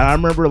 And I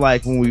remember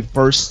like when we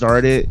first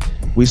started,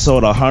 we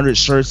sold 100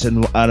 shirts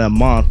in a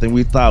month, and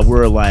we thought we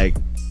were like,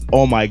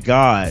 oh my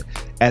God.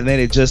 And then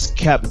it just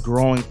kept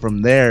growing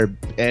from there.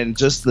 And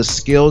just the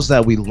skills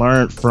that we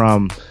learned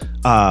from,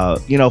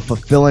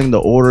 fulfilling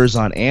the orders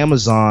on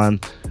Amazon,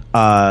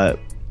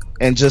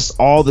 and just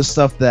all the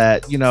stuff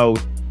that,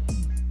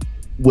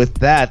 with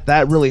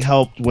that really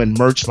helped when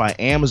merch by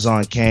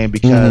Amazon came,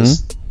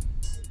 because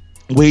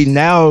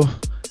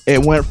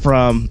it went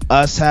from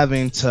us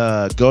having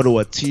to go to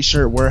a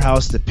t-shirt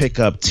warehouse to pick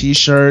up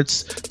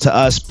t-shirts, to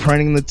us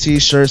printing the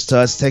t-shirts, to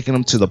us taking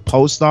them to the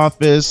post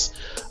office.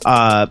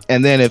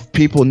 And then if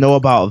people know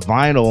about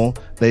vinyl,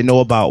 they know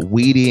about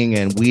weeding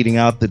and weeding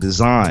out the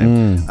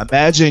design.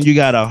 Imagine you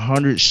got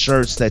 100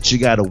 shirts that you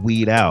got to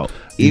weed out.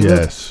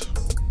 Yes.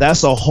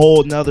 That's a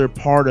whole nother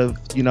part of,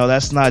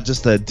 that's not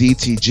just a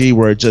DTG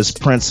where it just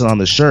prints it on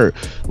the shirt.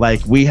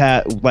 Like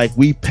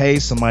we pay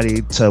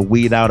somebody to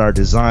weed out our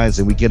designs,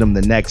 and we get them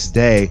the next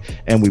day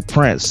and we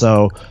print.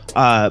 So,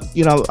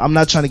 I'm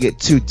not trying to get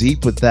too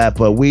deep with that,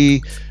 but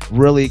we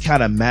really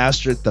kind of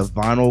mastered the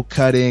vinyl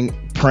cutting,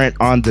 print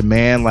on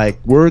demand. Like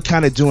we're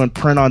kind of doing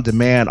print on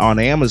demand on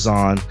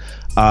Amazon.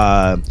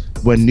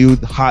 When new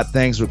hot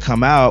things would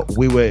come out,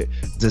 we would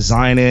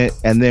design it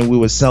and then we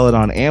would sell it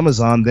on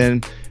Amazon.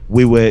 Then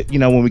we would,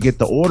 when we get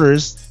the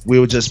orders, we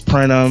would just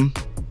print them,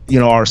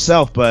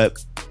 ourselves. But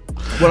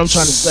what I'm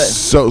trying to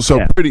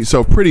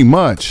say, pretty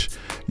much,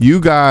 you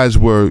guys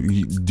were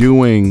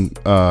doing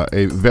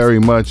a very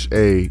much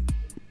a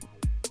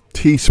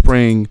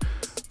Teespring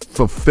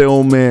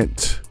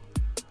fulfillment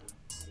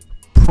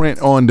print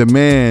on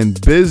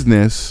demand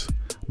business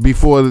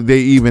before they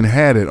even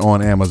had it on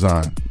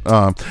Amazon.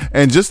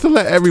 And just to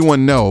let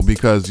everyone know,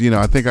 because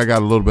I think I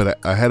got a little bit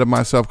ahead of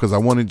myself, because I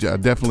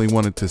definitely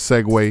wanted to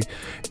segue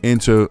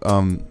into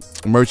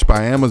merch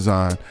by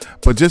Amazon.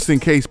 But just in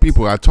case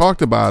I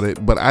talked about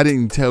it, but I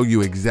didn't tell you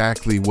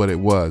exactly what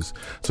it was.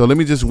 So let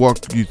me just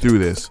walk you through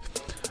this.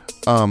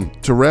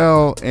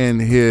 Terrell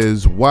and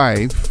his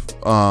wife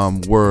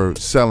were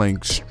selling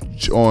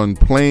on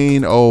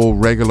plain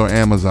old regular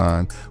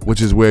Amazon,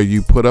 which is where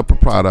you put up a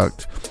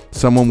product,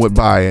 someone would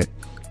buy it,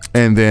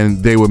 and then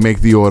they would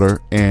make the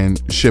order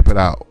and ship it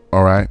out.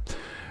 All right.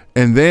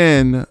 And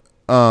then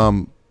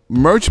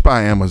merch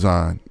by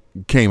Amazon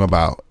came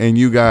about, and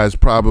you guys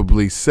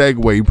probably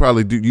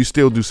you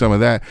still do some of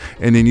that,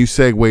 and then you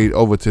segued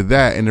over to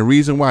that. And the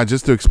reason why,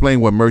 just to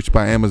explain what merch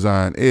by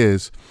Amazon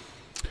is,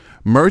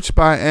 merch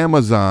by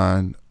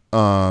Amazon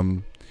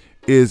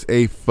is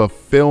a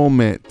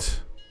fulfillment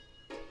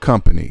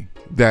company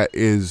that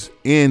is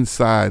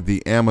inside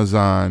the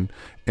Amazon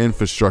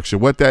infrastructure.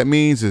 What that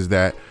means is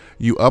that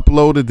you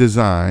upload a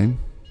design,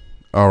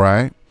 all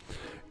right?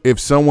 If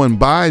someone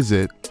buys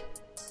it,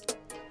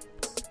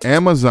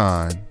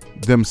 Amazon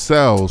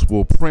themselves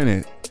will print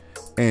it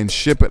and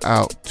ship it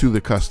out to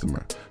the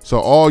customer. So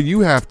all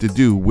you have to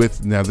do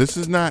now this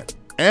is not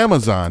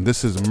Amazon,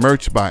 this is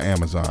Merch by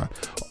Amazon.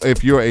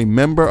 If you're a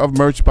member of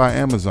Merch by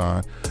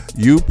Amazon,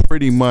 you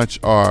pretty much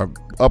are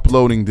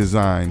uploading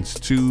designs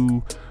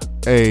to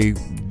a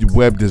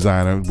web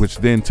designer, which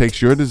then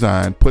takes your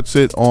design, puts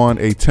it on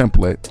a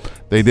template.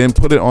 They then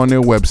put it on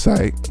their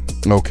website.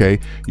 Okay,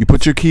 you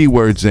put your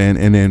keywords in,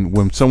 and then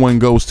when someone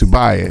goes to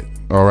buy it,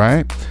 all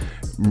right,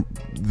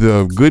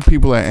 the good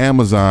people at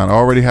Amazon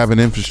already have an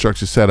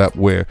infrastructure set up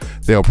where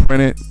they'll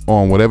print it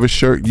on whatever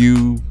shirt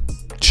you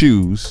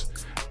choose,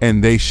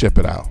 and they ship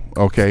it out.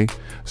 Okay,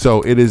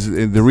 so it is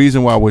the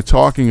reason why we're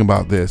talking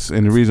about this,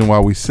 and the reason why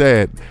we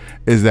said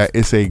is that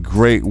it's a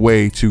great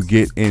way to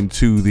get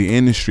into the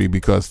industry,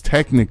 because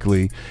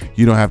technically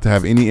you don't have to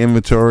have any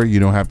inventory. You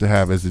don't have to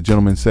have, as the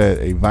gentleman said,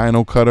 a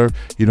vinyl cutter.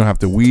 You don't have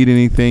to weed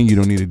anything. You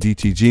don't need a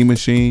DTG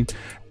machine.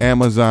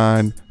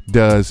 Amazon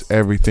does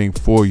everything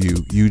for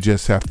you. You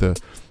just have to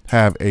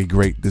have a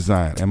great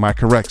design. Am I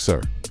correct,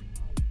 sir?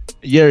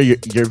 Yeah,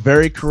 you're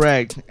very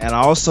correct. And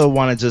I also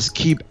want to just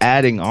keep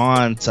adding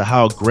on to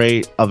how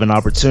great of an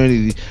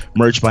opportunity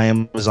Merch by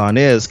Amazon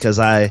is, because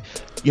I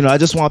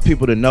just want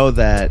people to know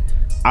that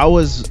I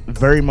was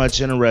very much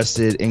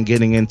interested in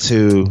getting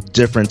into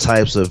different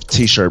types of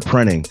t-shirt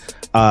printing,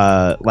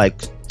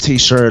 like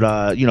t-shirt,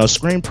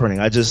 screen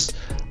printing.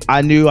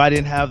 I knew I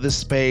didn't have the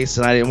space,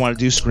 and I didn't want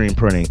to do screen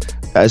printing.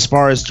 As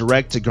far as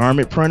direct to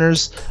garment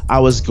printers, I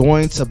was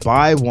going to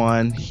buy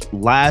one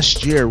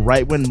last year,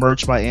 right when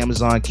Merch by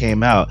Amazon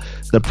came out.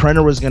 The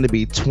printer was going to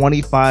be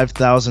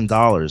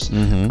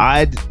 $25,000.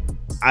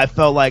 I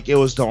felt like it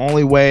was the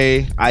only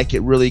way I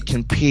could really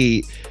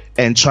compete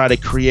and try to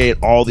create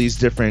all these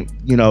different,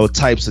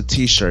 types of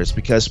t-shirts,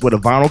 because with a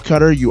vinyl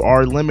cutter, you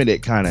are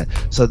limited kind of.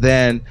 So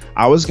then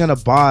I was going to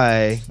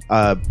buy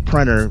a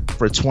printer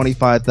for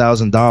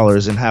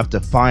 $25,000 and have to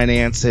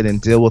finance it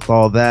and deal with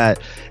all that,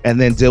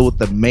 and then deal with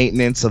the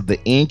maintenance of the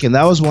ink. And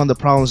that was one of the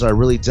problems I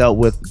really dealt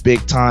with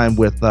big time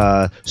with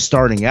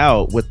starting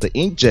out with the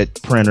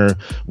inkjet printer,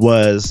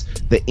 was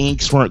the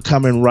inks weren't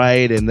coming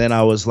right. And then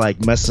I was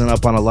like messing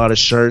up on a lot of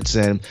shirts,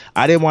 and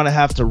I didn't want to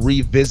have to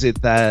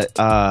revisit that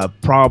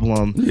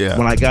problem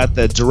when I got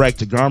the direct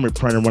to garment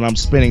printer, when I'm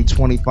spending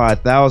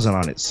 $25,000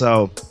 on it.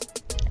 So,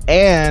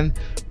 and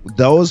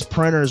those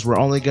printers were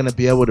only going to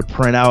be able to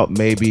print out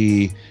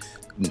maybe,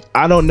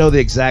 I don't know the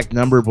exact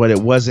number, but it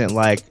wasn't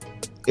like,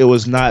 it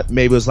was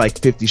like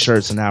 50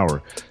 shirts an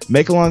hour.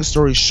 Make a long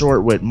story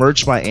short, with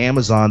Merch by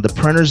Amazon, the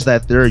printers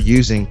that they're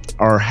using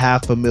are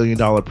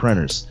 $500,000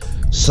 printers.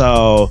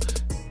 So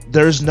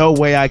there's no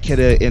way I could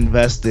have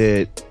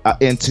invested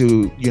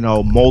into,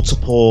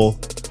 multiple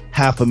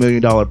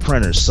 $500,000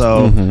 printers.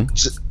 So,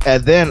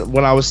 and then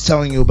when I was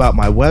telling you about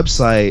my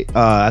website,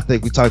 I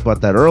think we talked about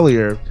that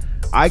earlier.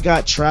 I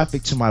got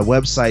traffic to my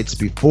websites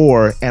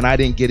before, and I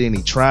didn't get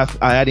any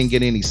traffic. I didn't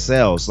get any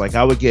sales. Like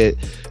I would get,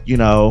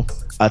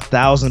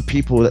 1,000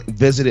 people that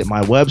visited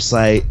my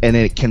website, and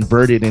it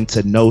converted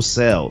into no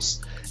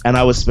sales. And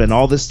I would spend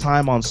all this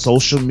time on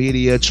social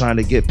media trying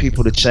to get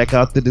people to check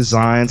out the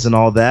designs and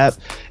all that.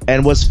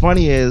 And what's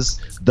funny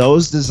is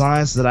those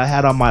designs that I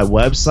had on my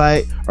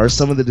website are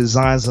some of the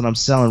designs that I'm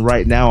selling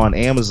right now on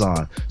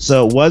Amazon.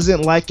 So it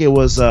wasn't like it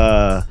was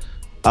it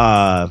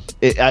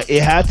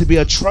had to be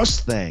a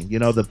trust thing,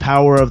 the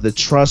power of the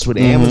trust with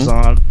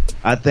Amazon.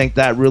 I think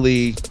that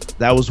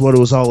was what it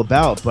was all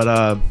about.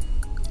 But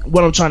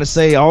what I'm trying to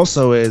say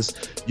also is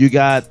you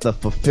got the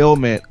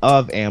fulfillment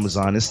of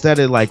Amazon. Instead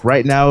of like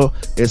right now,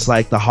 it's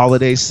like the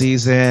holiday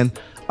season.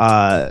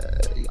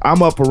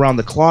 I'm up around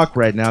the clock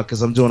right now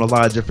because I'm doing a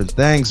lot of different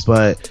things,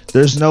 but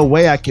there's no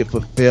way I could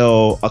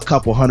fulfill a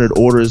couple hundred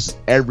orders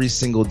every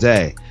single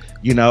day.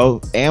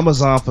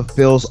 Amazon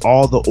fulfills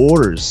all the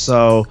orders.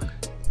 So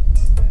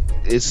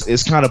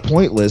it's kind of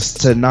pointless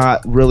to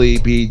not really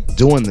be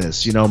doing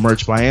this,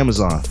 merch by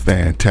Amazon.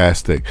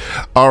 Fantastic.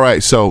 All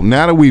right, so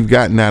now that we've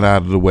gotten that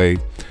out of the way,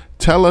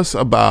 tell us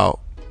about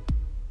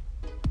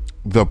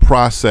the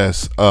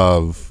process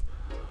of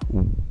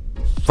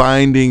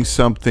finding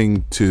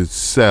something to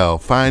sell,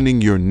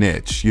 finding your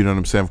niche. You know what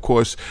I'm saying? Of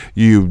course,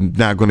 you're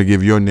not going to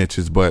give your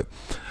niches, but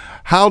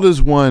how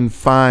does one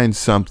find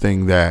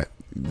something that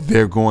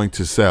they're going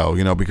to sell?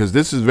 Because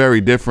this is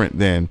very different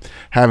than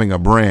having a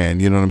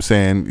brand. You know what I'm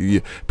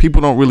saying?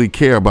 People don't really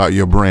care about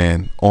your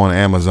brand on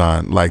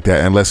Amazon like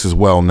that unless it's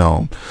well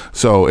known.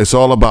 So it's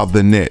all about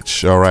the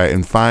niche, all right,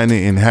 and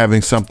finding and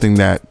having something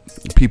that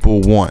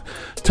people want.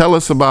 Tell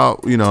us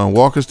about, and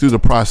walk us through the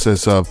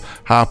process of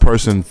how a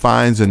person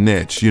finds a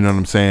niche, you know what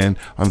I'm saying,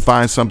 and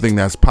find something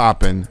that's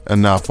popping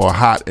enough or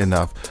hot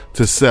enough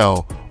to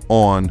sell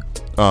on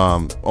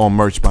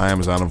merch by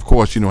Amazon. Of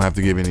course, you don't have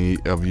to give any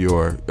of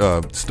your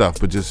stuff,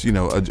 but just,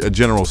 a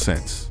general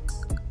sense.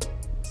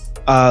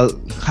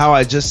 How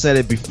I just said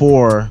it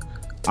before,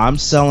 I'm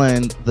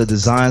selling the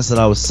designs that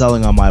I was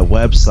selling on my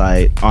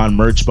website on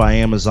Merch by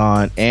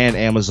Amazon and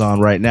Amazon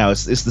right now.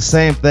 It's the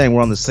same thing.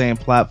 We're on the same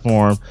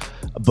platform,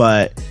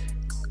 but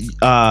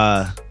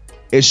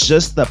it's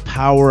just the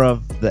power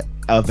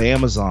of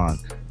Amazon.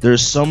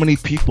 There's so many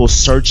people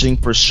searching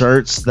for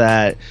shirts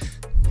that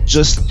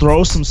just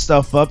throw some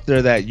stuff up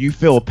there that you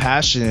feel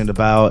passionate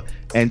about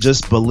and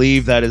just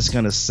believe that it's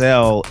gonna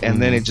sell,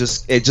 and then it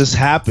just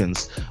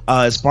happens.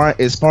 As far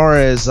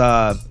as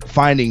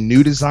finding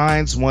new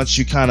designs, once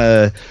you kind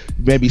of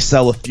maybe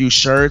sell a few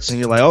shirts and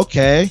you're like,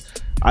 okay,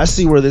 I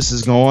see where this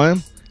is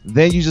going,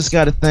 then you just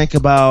got to think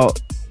about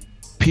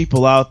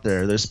people out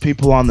there. There's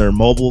people on their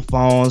mobile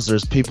phones.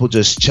 There's people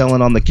just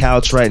chilling on the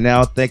couch right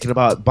now thinking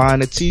about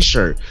buying a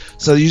t-shirt.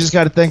 So you just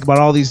got to think about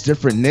all these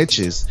different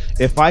niches.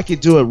 If I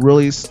could do it,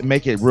 really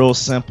make it real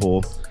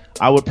simple,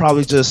 I would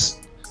probably just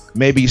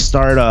maybe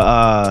start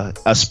a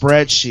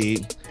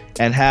spreadsheet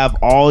and have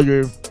all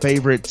your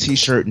favorite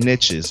t-shirt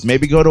niches.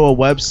 Maybe go to a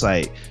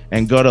website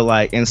and go to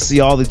and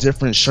see all the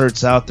different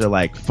shirts out there,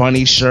 like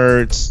funny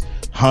shirts,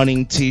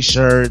 hunting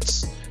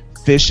t-shirts,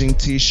 fishing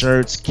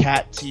t-shirts,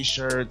 cat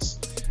t-shirts,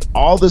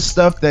 all the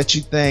stuff that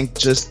you think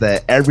just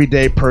the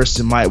everyday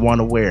person might want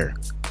to wear.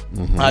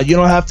 You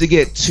don't have to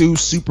get too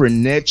super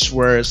niche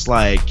where it's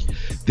like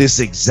this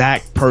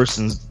exact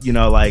person's, you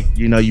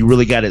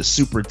really got it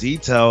super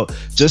detailed.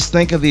 Just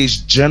think of these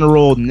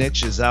general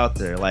niches out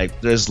there.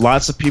 Like, there's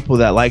lots of people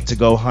that like to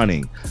go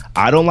hunting.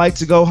 I don't like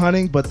to go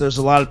hunting, but there's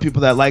a lot of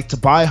people that like to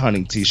buy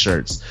hunting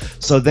t-shirts.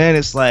 So then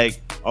it's like,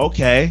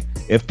 okay,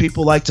 if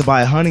people like to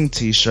buy hunting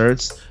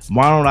t-shirts,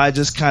 why don't I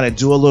just kind of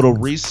do a little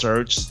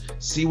research,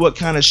 see what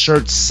kind of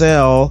shirts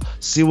sell,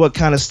 see what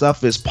kind of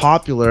stuff is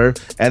popular,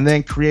 and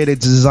then create a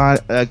design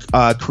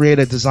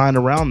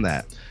around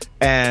that.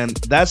 And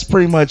that's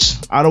pretty much,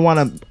 I don't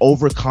want to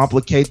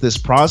overcomplicate this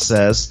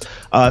process.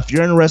 If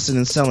you're interested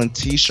in selling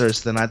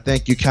t-shirts, then I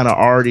think you kind of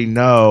already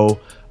know,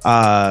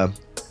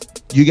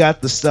 you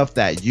got the stuff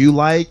that you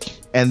like,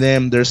 and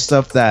then there's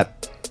stuff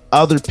that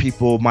other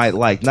people might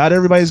like. Not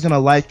everybody's going to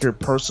like your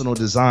personal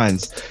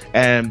designs.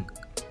 And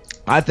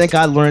I think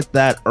I learned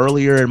that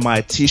earlier in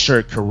my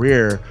t-shirt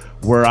career,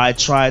 where I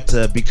tried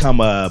to become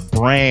a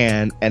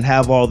brand and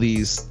have all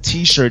these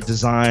t-shirt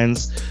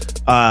designs,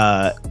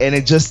 and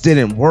it just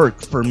didn't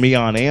work for me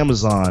on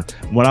Amazon.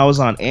 When I was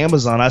on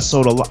Amazon, I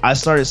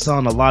started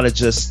selling a lot of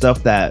just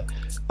stuff that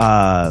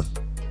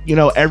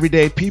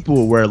everyday people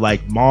would wear,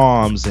 like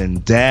moms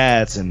and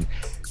dads and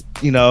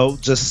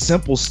just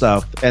simple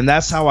stuff. And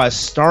that's how I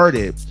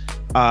started.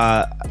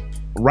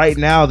 Right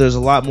now, there's a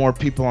lot more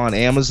people on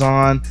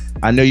Amazon.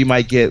 I know you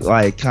might get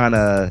kind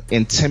of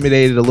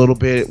intimidated a little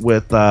bit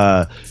with,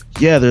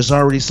 there's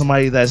already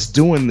somebody that's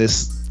doing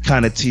this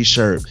kind of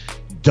t-shirt.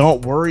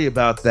 Don't worry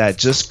about that.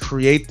 Just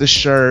create the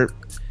shirt,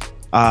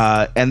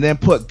 and then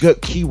put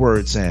good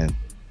keywords in.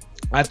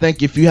 I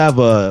think if you have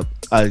a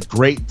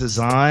great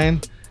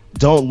design,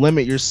 don't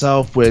limit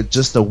yourself with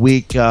just a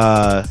weak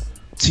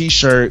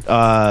t-shirt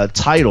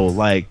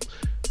title.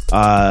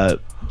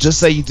 Just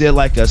say you did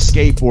like a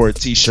skateboard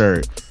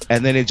t-shirt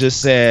and then it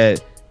just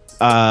said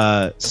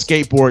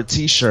skateboard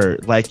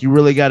t-shirt. Like, you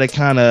really got to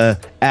kind of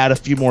add a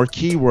few more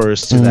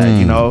keywords to that,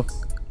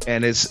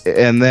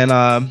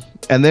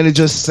 and then it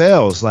just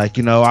sells. I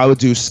would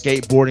do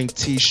skateboarding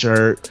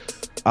t-shirt,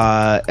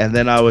 and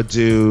then I would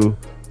do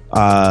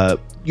like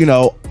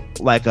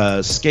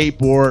a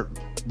skateboard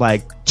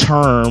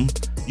term.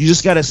 You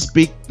just got to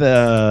speak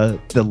the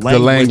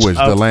language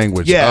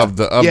of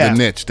the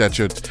niche that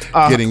you're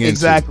getting into.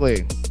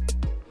 Exactly.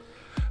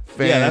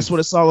 Yeah, that's what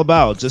it's all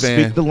about. Just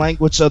speak the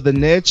language of the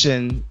niche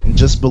and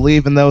just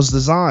believe in those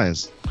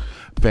designs.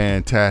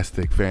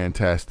 Fantastic.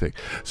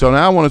 So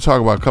now I want to talk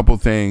about a couple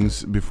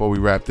things before we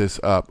wrap this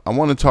up. I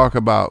want to talk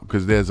about,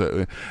 because there's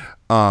in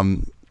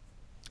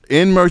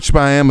Merch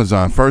by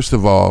Amazon, first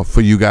of all, for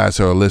you guys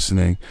who are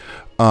listening,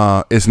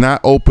 it's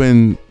not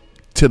open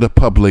to the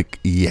public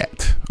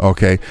yet.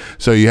 Okay,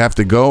 so you have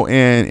to go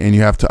in and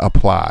you have to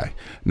apply.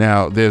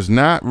 Now, there's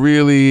not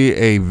really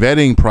a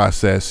vetting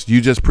process.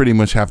 You just pretty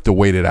much have to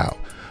wait it out.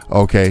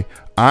 Okay,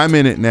 I'm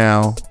in it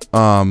now.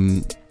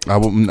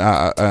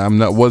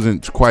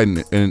 Wasn't quite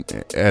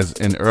as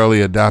an early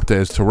adopter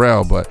as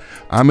Terrell, but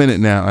I'm in it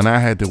now, and I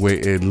had to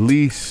wait at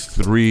least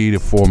 3 to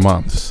 4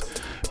 months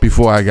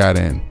before I got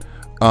in.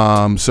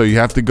 So you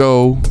have to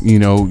go,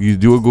 you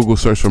do a Google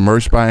search for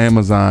Merch by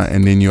Amazon,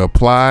 and then you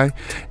apply.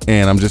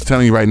 And I'm just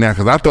telling you right now,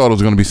 because I thought it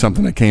was going to be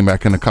something that came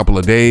back in a couple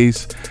of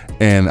days,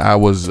 and I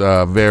was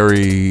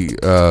very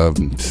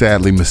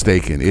sadly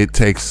mistaken. It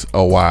takes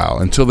a while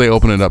until they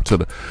open it up to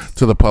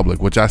the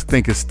public, which I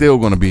think is still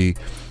going to be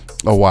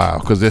a while,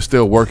 because they're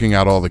still working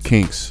out all the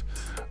kinks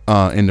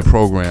in the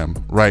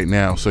program right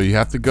now. So you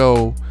have to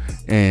go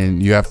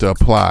and you have to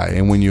apply.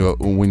 And when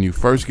you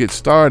first get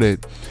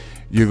started,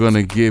 you're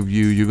going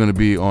to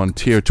be on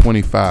tier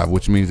 25,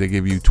 which means they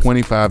give you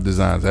 25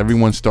 designs.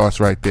 Everyone starts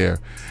right there.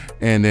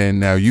 And then,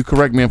 now you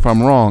correct me if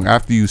I'm wrong,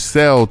 after you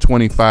sell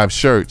 25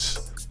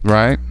 shirts,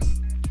 right?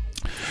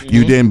 Mm-hmm.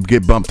 You then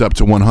get bumped up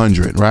to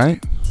 100,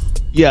 right?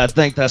 Yeah, I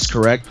think that's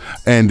correct.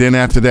 And then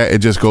after that, it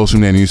just goes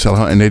from there, and you sell,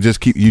 and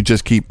you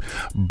just keep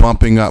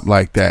bumping up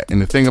like that. And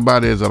the thing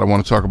about it is that I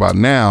want to talk about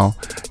now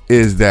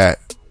is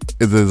that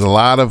there's a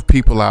lot of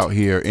people out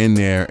here in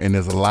there, and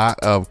there's a lot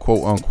of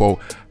quote unquote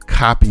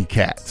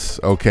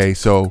copycats. Okay,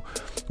 so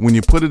when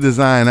you put a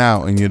design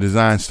out and your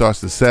design starts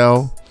to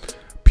sell,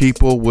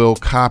 people will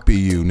copy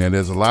you. Now,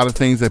 there's a lot of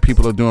things that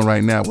people are doing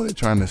right now where they're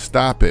trying to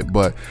stop it,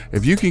 but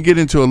if you can get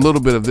into a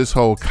little bit of this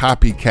whole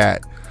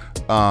copycat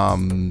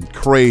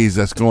craze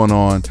that's going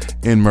on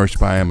in Merch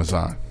by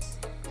Amazon.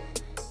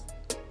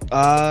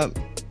 Like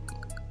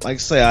I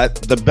say,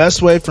 the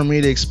best way for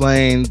me to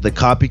explain the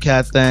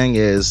copycat thing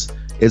is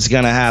it's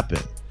gonna happen.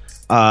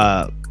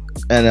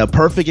 And a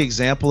perfect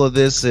example of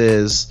this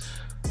is,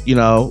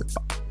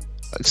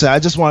 so I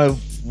just want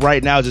to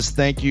right now just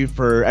thank you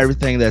for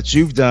everything that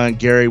you've done,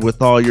 Gary,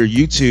 with all your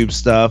YouTube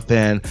stuff.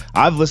 And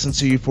I've listened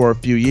to you for a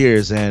few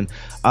years, and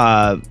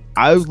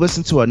I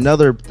listened to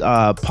another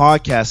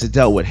podcast that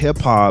dealt with hip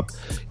hop.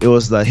 It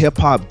was the Hip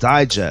Hop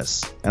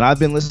Digest, and I've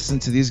been listening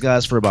to these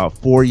guys for about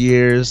 4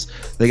 years.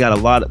 They got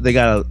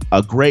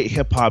a great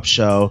hip hop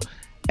show.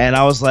 And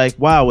I was like,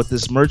 wow, with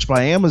this Merch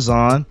by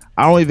Amazon,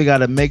 I don't even got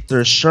to make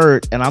their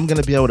shirt, and I'm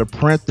going to be able to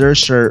print their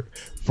shirt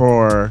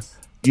for,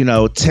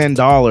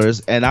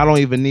 $10, and I don't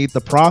even need the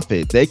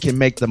profit. They can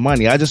make the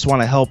money. I just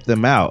want to help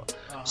them out.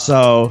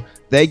 So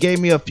they gave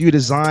me a few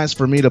designs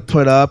for me to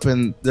put up,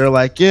 and they're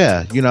like,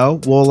 yeah, we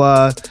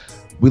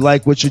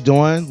like what you're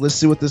doing. Let's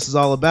see what this is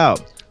all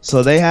about.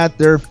 So they had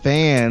their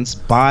fans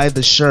buy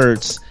the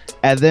shirts,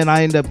 and then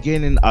I end up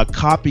getting a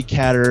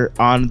copycatter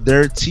on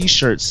their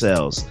t-shirt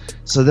sales.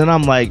 So then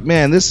I'm like,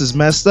 man, this is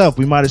messed up.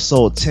 We might have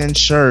sold 10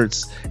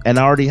 shirts and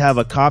I already have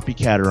a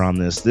copycatter on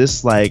this.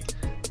 This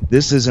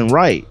isn't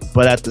right.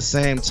 But at the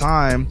same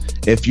time,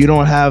 if you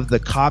don't have the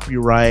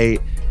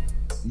copyright,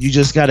 you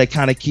just got to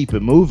kind of keep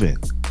it moving.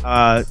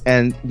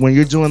 And when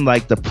you're doing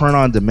like the print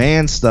on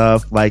demand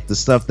stuff, like the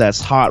stuff that's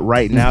hot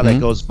right now that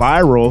goes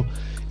viral,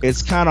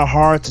 it's kind of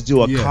hard to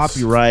do a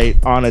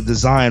copyright on a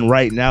design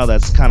right now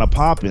that's kind of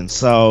popping.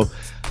 So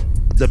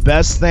the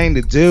best thing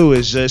to do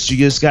is you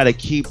just got to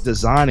keep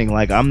designing.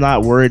 Like, I'm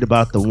not worried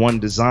about the one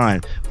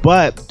design,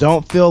 but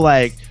don't feel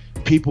like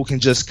people can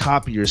just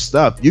copy your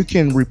stuff. You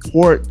can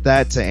report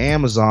that to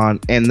Amazon,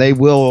 and they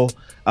will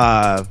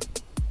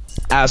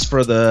ask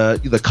for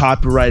the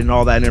copyright and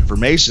all that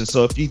information.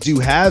 So if you do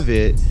have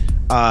it,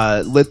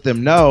 let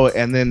them know,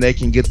 and then they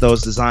can get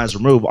those designs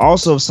removed.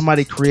 Also, if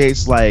somebody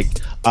creates like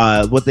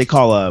what they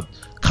call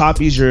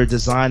copies your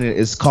design,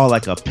 it's called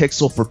like a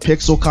pixel for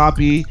pixel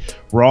copy,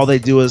 where all they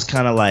do is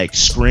kind of like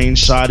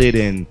screenshot it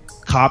and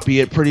copy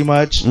it pretty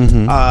much.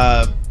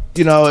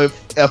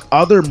 If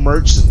other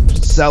merch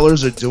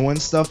sellers are doing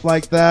stuff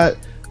like that,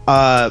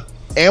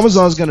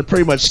 Amazon's going to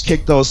pretty much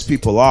kick those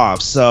people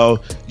off.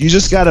 So you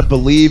just got to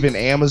believe in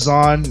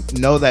Amazon,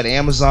 know that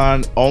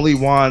Amazon only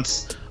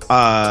wants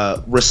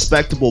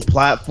respectable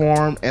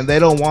platform, and they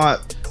don't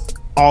want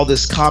all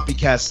this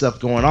copycat stuff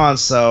going on.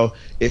 So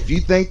if you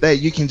think that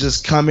you can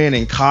just come in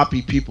and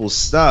copy people's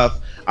stuff,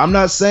 I'm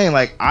not saying,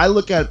 like, I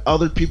look at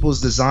other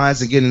people's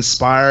designs and get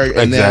inspired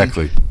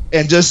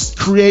and just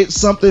create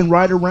something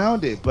right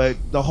around it. But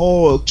the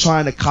whole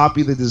trying to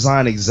copy the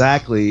design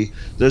exactly,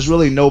 there's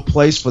really no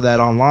place for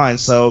that online.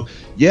 So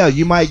yeah,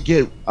 you might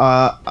get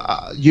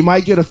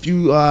a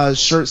few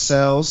shirt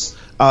sales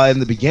in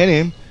the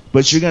beginning,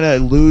 but you're gonna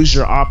lose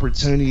your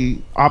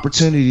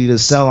opportunity to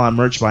sell on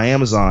Merch by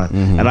Amazon.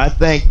 And I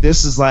think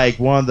this is like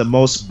one of the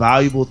most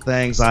valuable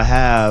things I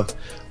have,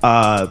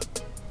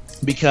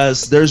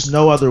 because there's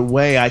no other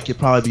way I could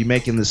probably be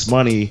making this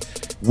money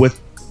with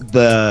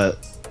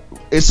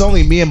it's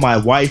only me and my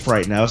wife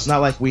right now. It's not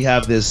like we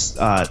have this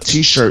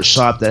t-shirt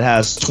shop that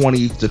has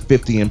 20 to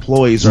 50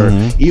 employees or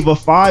even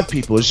 5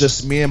 people. It's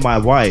just me and my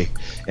wife,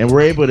 and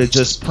we're able to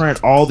just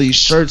print all these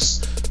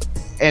shirts,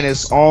 and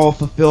it's all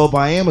fulfilled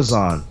by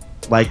Amazon.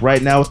 like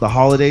right now with the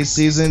holiday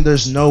season,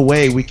 there's no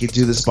way we could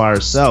do this by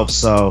ourselves.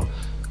 So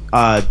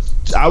I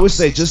would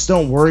say just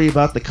don't worry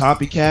about the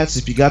copycats.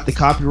 If you got the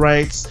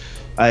copyrights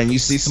and you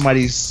see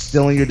somebody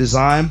stealing your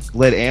design,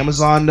 let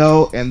Amazon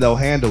know and they'll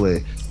handle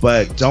it.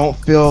 But don't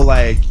feel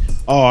like,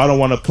 oh, I don't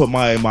want to put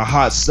my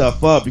hot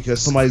stuff up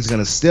because somebody's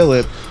going to steal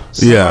it.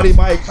 Somebody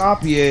might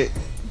copy it,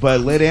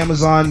 but let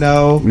Amazon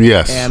know.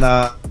 Yes. And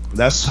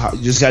that's how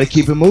you just got to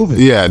keep it moving.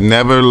 Yeah,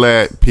 never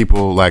let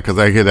people, like, because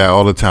I hear that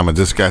all the time. I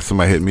just got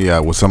somebody hit me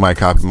up with somebody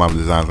copied my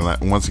designs.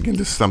 And once again,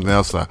 this is something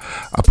else I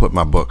put in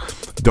my book.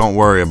 Don't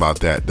worry about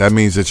that. That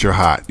means that you're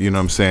hot. You know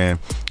what I'm saying?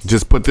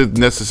 Just put the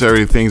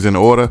necessary things in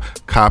order.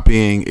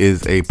 Copying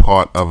is a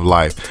part of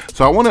life.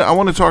 So I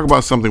want to talk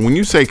about something. When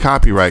you say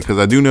copyright, because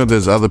I do know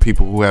there's other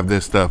people who have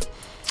this stuff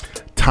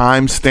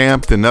time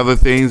stamped and other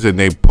things and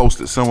they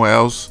post it somewhere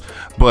else.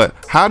 But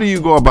how do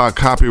you go about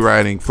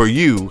copywriting for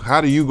you?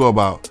 How do you go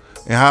about,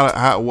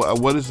 and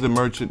what is the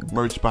merch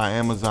by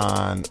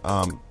Amazon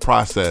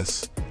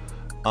process,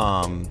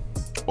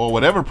 or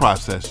whatever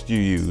process you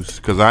use?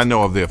 Because I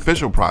know of the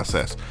official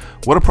process.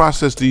 What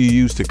process do you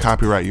use to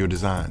copyright your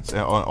designs,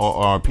 or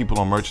are people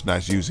on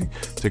merchandise using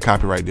to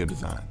copyright their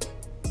designs?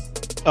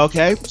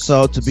 Okay,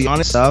 so to be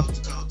honest,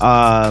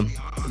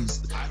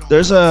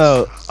 there's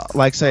a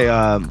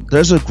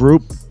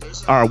group,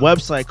 our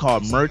website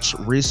called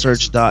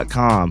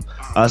merchresearch.com.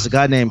 It's a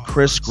guy named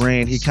Chris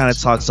Green. He kind of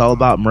talks all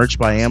about merch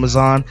by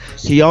Amazon.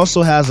 He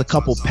also has a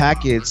couple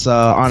packets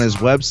on his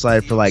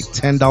website for like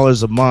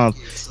 $10 a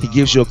month. He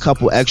gives you a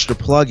couple extra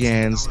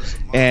plugins.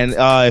 And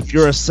if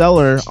you're a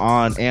seller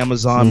on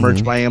Amazon,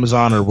 merch by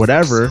Amazon or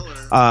whatever,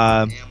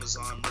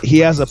 he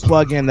has a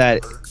plugin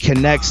that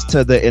connects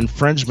to the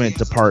infringement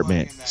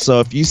department. So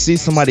if you see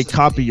somebody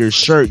copy your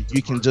shirt,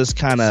 you can just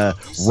kind of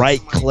right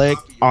click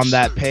on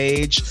that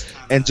page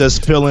and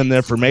just fill in the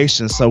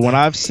information. So when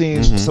I've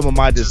seen some of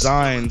my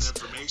designs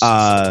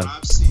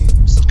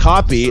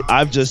copied,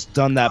 I've just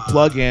done that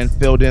plugin,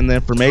 filled in the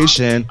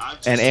information,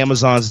 and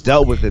Amazon's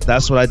dealt with it.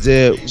 That's what I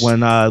did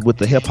when with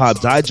the Hip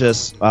Hop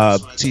Digest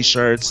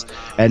t-shirts,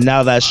 and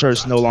now that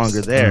shirt's no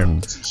longer there.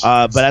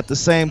 But at the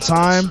same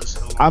time,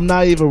 I'm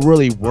not even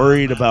really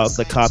worried about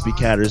the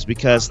copycatters,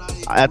 because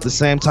at the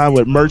same time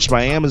with merch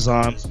by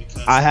Amazon,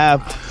 I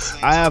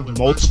have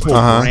multiple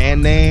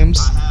brand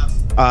names.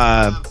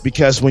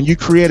 Because when you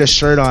create a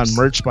shirt on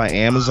merch by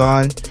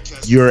Amazon,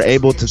 you're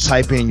able to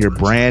type in your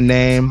brand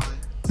name,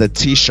 the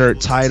t-shirt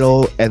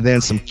title, and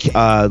then some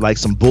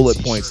bullet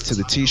points to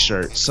the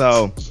t-shirt.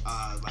 So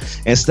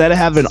instead of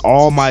having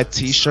all my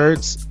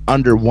t-shirts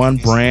under one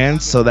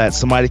brand so that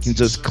somebody can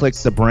just click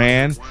the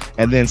brand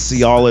and then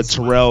see all of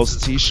Terrell's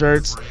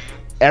t-shirts,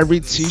 every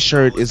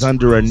t-shirt is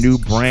under a new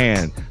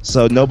brand.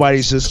 So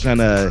nobody's just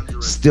gonna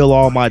steal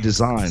all my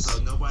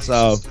designs.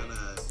 So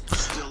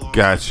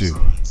Got you.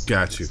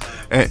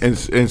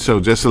 And so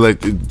just to let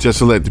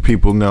the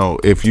people know,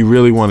 if you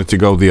really wanted to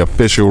go the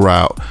official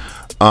route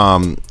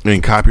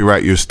and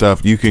copyright your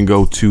stuff, you can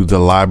go to the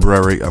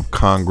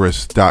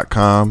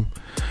libraryofcongress.com,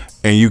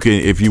 and you can,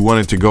 if you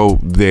wanted to go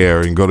there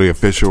and go the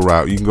official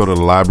route, you can go to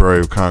the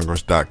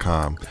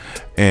libraryofcongress.com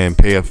and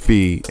pay a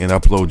fee and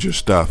upload your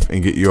stuff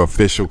and get your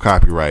official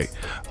copyright,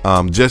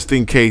 just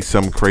in case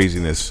some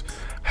craziness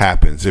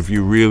happens. If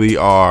you really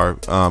are,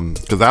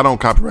 because I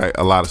don't copyright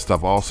a lot of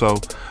stuff also,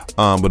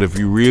 but if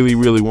you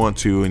really want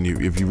to, and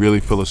if you really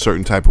feel a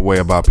certain type of way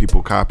about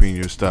people copying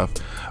your stuff,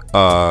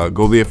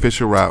 go the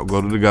official route.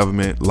 Go to the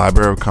government,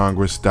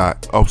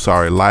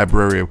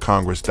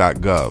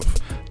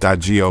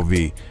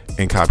 libraryofcongress.gov,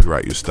 and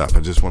copyright your stuff. I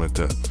just wanted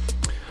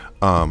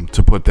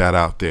to put that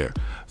out there.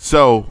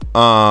 So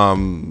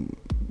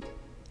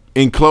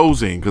in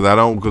closing, because I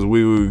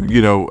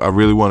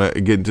really want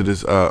to get into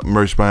this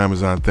merch by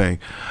Amazon thing.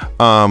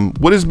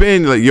 What has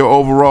been like your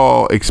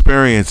overall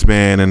experience,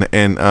 man?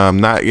 And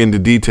not into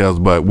details,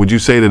 but would you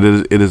say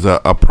that it is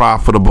a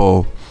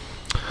profitable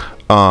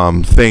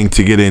thing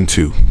to get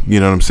into?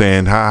 You know what I'm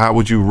saying? How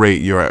would you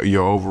rate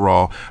your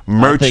overall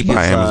merch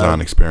by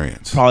Amazon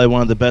experience? Probably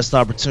one of the best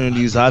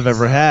opportunities I've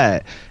ever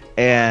had.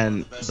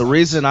 And the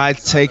reason I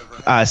say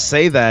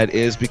that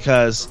is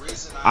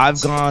because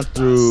I've gone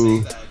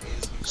through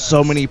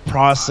so many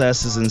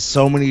processes and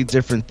so many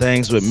different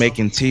things with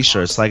making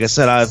t-shirts. Like I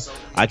said,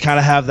 I kind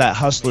of have that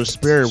hustler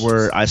spirit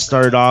where I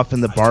started off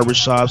in the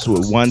barbershops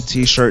with one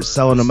t-shirt,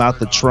 selling them out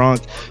the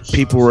trunk.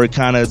 People were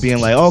kind of being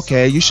like,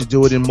 okay, you should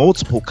do it in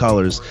multiple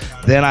colors.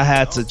 Then I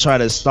had to try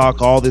to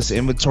stock all this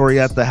inventory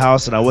at the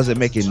house, and I wasn't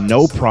making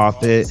no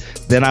profit.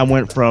 Then I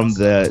went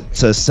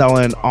to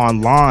selling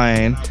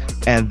online,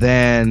 and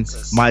then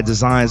my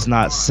design's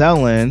not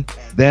selling.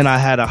 Then I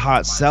had a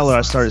hot seller.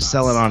 I started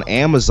selling on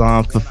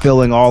Amazon,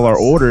 fulfilling all our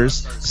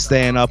orders,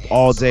 staying up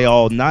all day,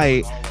 all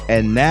night.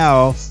 And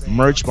now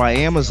merch by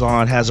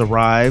Amazon has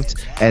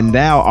arrived. And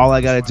now all I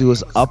got to do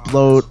is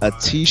upload a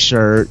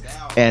t-shirt,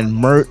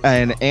 and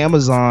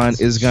Amazon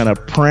is going to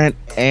print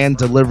and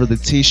deliver the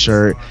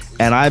t-shirt.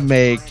 And I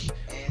make,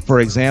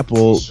 for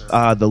example,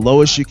 the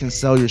lowest you can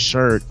sell your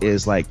shirt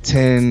is like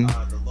 $10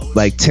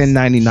 like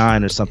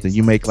 $10.99 or something,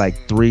 you make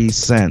like 3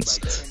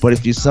 cents. But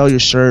if you sell your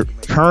shirt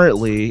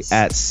currently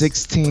at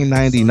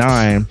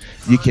 $16.99,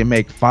 you can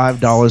make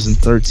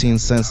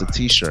 $5.13 a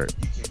t-shirt.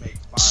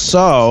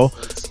 So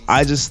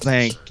I just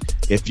think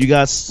if you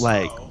guys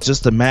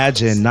just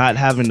imagine not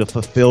having to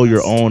fulfill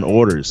your own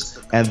orders,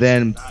 and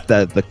then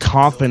the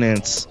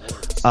confidence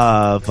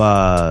of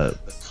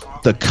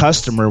the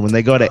customer when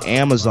they go to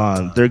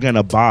Amazon, they're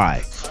gonna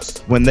buy.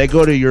 When they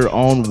go to your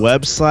own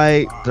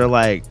website, they're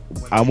like,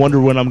 I wonder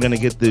when I'm gonna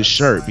get this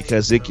shirt,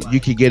 because you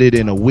could get it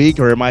in a week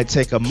or it might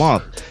take a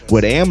month.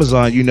 With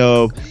Amazon, you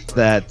know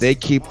that they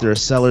keep their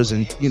sellers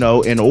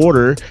in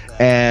order,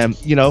 and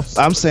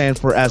I'm saying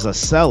as a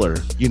seller,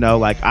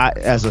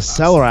 as a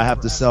seller, I have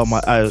to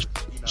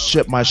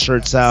ship my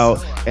shirts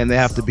out, and they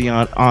have to be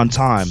on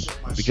time,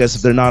 because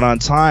if they're not on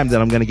time, then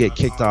I'm going to get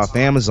kicked off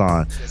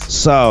Amazon.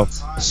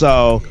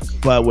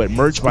 But with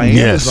Merch by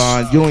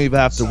Amazon, you don't even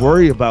have to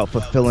worry about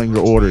fulfilling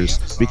your orders,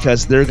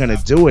 because they're going to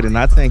do it. And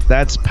I think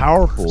that's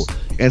powerful.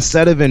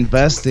 Instead of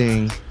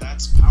investing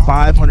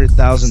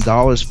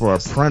 $500,000 for a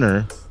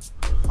printer,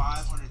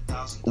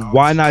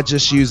 why not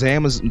just use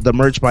the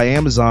Merch by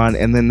Amazon,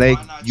 and then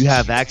you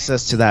have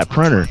access to that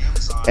printer,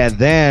 and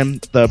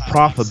then the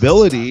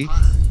profitability.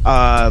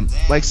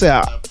 Like I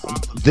said,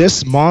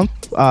 this month,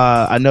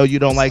 I know you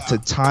don't like to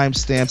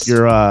timestamp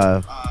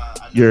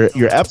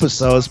your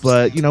episodes,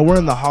 but we're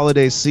in the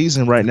holiday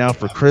season right now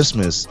for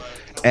Christmas,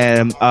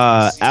 and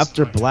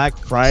after Black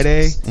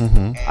Friday,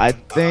 I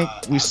think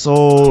we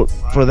sold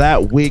for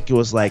that week, it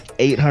was like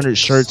 800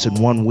 shirts in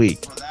 1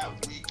 week,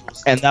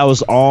 and that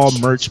was all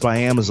Merch by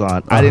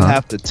Amazon. I didn't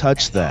have to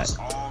touch that.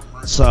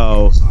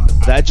 So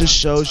that just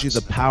shows you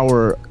the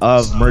power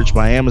of Merch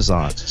by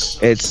Amazon.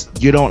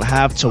 You don't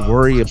have to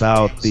worry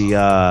about the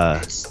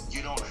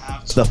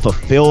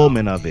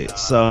fulfillment of it.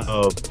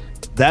 So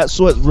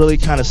that's what really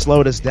kind of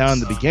slowed us down in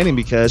the beginning,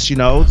 because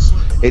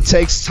it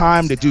takes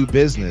time to do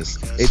business.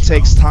 It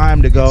takes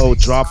time to go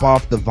drop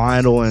off the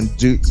vinyl and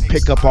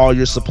pick up all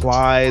your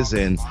supplies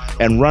and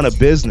run a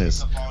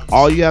business.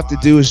 All you have to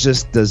do is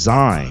just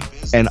design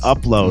and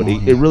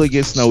upload. It really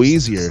gets no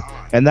easier.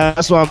 And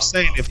that's what I'm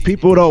saying. If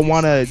people don't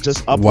want to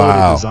just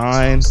upload a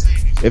design,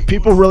 if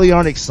people really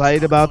aren't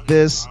excited about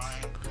this,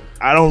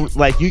 I don't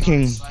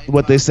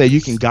what they say, you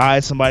can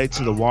guide somebody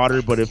to the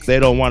water, but if they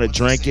don't want to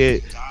drink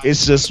it,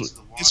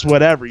 it's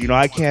whatever.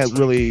 I can't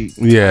really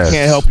can't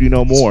help you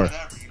no more.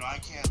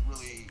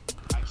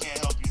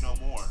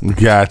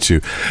 Got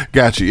you.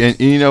 And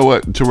you know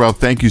what, Terrell,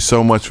 thank you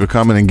so much for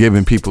coming and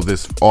giving people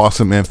this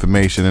awesome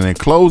information. And in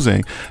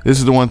closing, this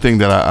is the one thing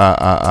that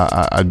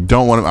I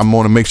don't want to, I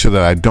want to make sure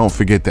that I don't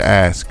forget to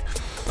ask.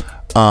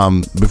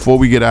 Before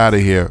we get out of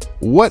here,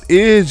 what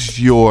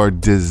is your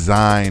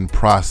design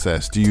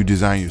process? Do you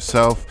design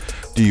yourself?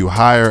 Do you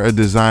hire a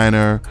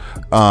designer?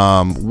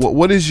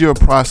 What is your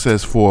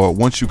process for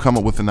once you come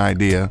up with an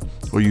idea,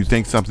 or you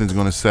think something's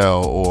going to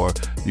sell, or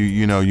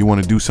you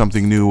want to do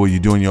something new, or you're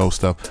doing your own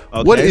stuff?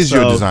 Okay, what is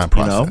your design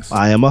process?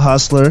 I am a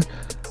hustler.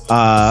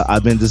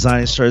 I've been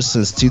designing shirts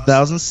since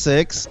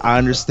 2006. I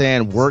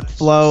understand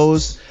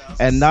workflows,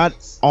 and not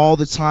all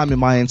the time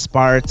am I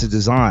inspired to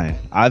design.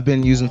 I've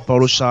been using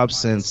Photoshop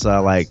since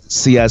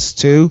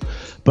CS2,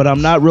 but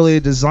I'm not really a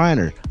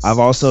designer. I've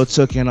also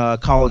taken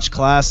college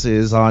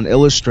classes on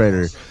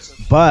Illustrator,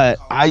 but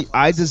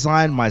I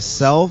design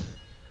myself,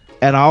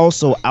 and I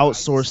also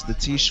outsource the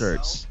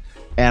t-shirts,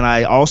 and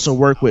I also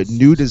work with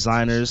new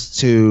designers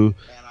to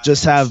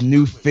just have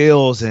new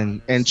feels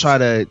and try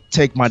to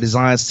take my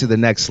designs to the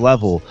next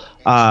level.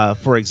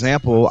 For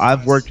example,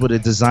 I've worked with a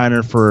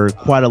designer for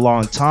quite a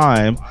long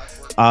time,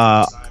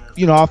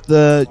 off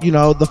the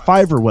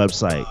Fiverr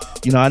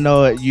website. I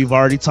know you've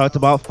already talked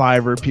about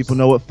Fiverr. People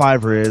know what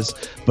Fiverr is,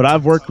 but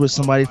I've worked with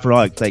somebody for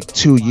like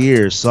 2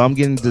 years, so I'm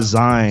getting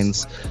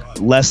designs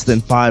less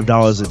than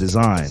 $5 a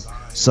design.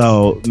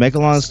 So make a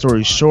long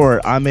story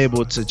short, I'm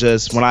able to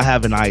just, when I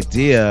have an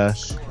idea,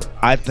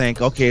 I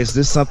think, okay, is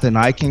this something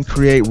I can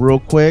create real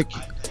quick,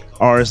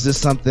 or is this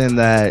something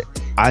that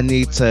I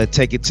need to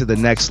take it to the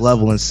next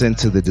level and send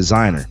to the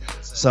designer?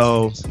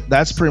 So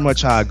that's pretty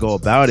much how I go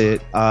about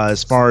it.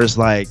 As far as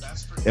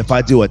if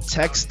I do a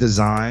text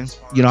design,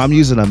 I'm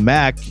using a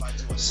Mac,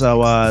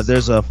 so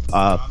there's a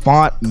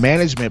font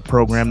management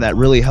program that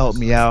really helped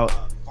me out,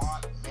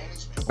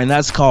 and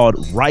that's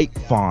called Write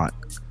Font.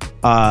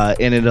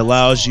 And it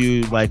allows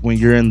you, when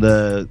you're in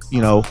the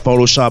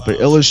Photoshop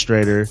or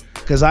Illustrator,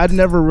 because I'd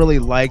never really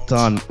liked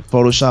on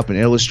Photoshop and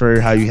Illustrator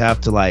how you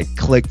have to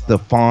click the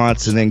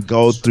fonts and then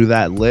go through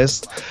that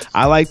list.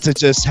 I like to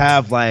just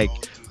have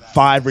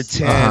 5 or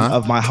 10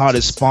 of my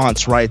hottest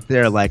fonts right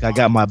there. I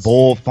got my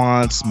bold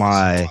fonts,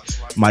 my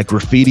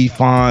graffiti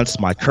fonts,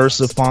 my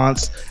cursive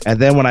fonts, and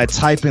then when I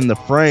type in the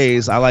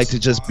phrase, I like to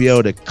just be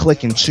able to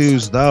click and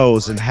choose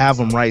those and have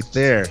them right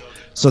there.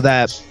 So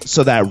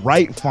that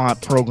Write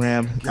Font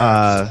program,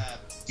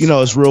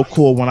 is real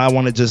cool when I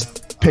want to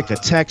just pick a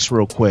text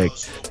real quick.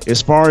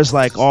 As far as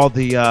like all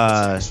the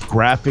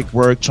graphic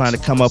work, trying to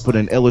come up with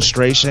an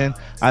illustration,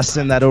 I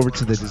send that over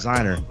to the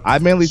designer. I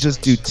mainly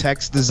just do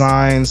text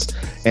designs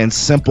and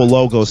simple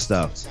logo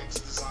stuff.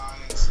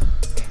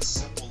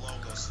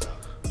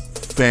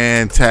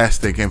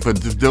 Fantastic. And for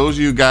those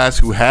of you guys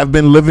who have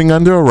been living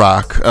under a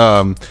rock,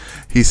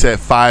 he said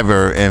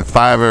Fiverr, and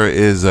Fiverr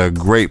is a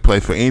great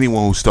place for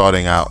anyone who's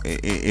starting out.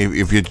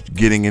 If you're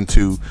getting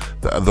into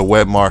the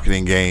web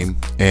marketing game,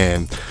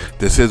 and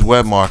this is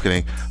web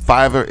marketing,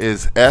 Fiverr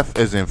is F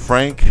as in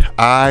Frank,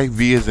 I,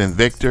 V as in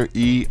Victor,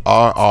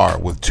 ERR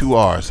with 2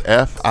 R's,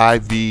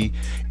 FIVERR.com.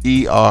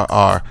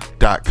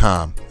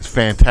 It's a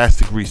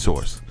fantastic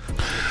resource.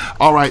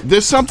 All right,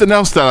 there's something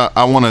else that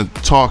I want to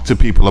talk to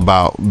people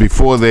about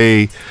before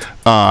they.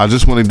 I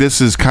just want to. This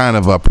is kind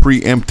of a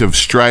preemptive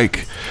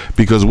strike,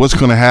 because what's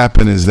going to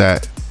happen is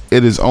that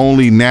it is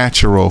only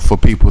natural for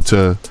people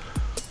to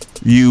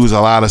use a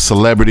lot of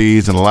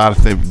celebrities and a lot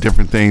of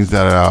different things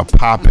that are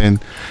popping.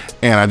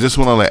 And I just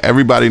want to let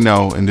everybody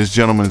know, and this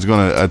gentleman is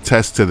going to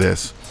attest to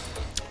this.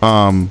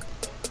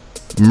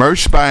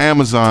 Merch by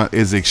Amazon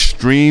is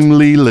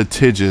extremely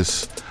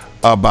litigious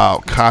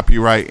about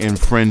copyright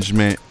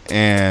infringement,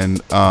 and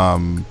I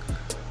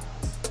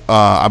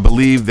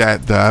believe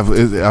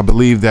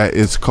that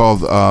it's called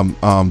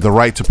the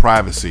right to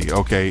privacy,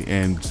 okay,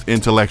 and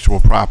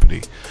intellectual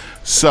property.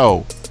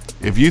 So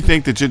if you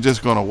think that you're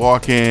just going to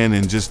walk in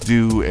and just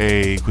do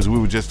because we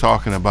were just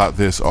talking about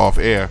this off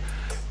air,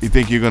 you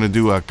think you're going to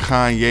do a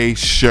Kanye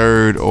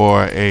shirt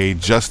or a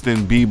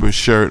Justin Bieber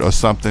shirt or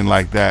something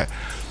like that,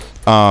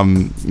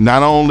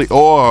 not only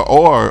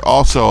or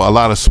also a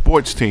lot of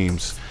sports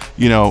teams.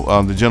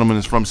 The gentleman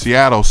is from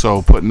Seattle,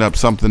 so putting up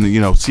something,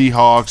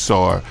 Seahawks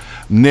or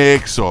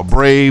Knicks or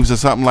Braves or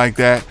something like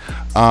that.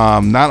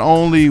 Not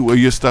only will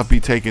your stuff be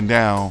taken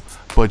down,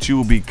 but you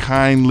will be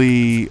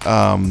kindly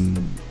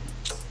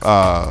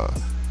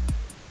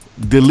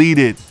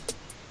deleted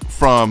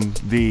from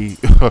the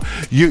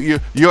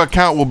your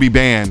account will be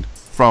banned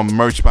from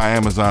Merch by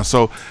Amazon.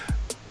 So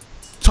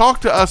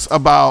talk to us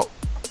about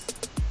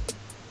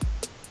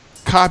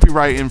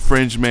copyright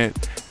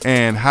infringement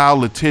and how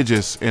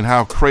litigious and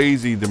how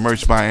crazy the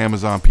Merch by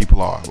Amazon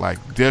people are. Like,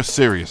 they're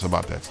serious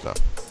about that stuff.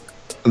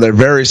 They're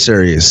very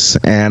serious,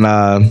 and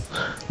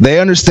they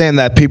understand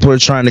that people are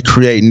trying to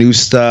create new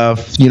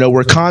stuff.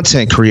 We're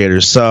content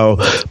creators,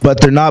 but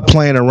they're not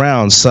playing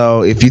around.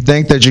 So if you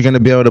think that you're going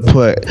to be able to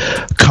put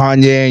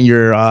Kanye in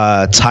your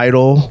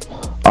title,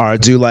 or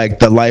do like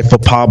the life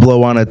of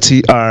Pablo on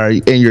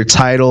in your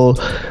title,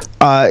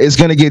 it's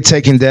going to get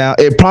taken down.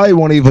 It probably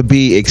won't even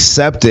be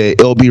accepted.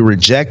 It'll be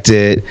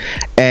rejected.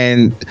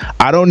 And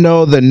I don't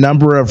know the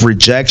number of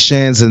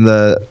rejections and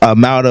the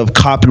amount of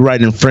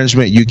copyright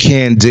infringement you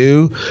can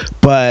do,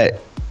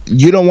 but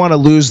you don't want to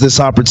lose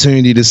this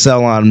opportunity to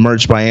sell on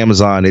Merch by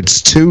Amazon.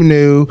 It's too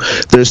new.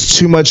 There's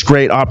too much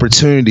great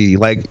opportunity.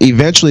 Like,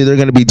 eventually they're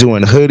going to be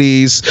doing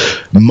hoodies,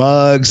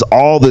 mugs,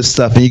 all this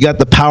stuff. And you got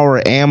the power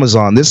of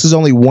Amazon. This is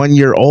only 1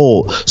 year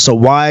old. So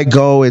why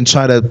go and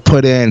try to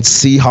put in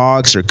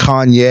Seahawks or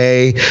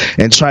Kanye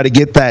and try to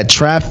get that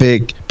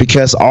traffic?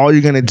 Because all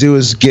you're going to do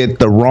is get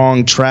the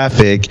wrong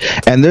traffic.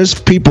 And there's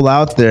people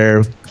out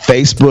there,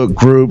 Facebook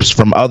groups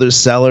from other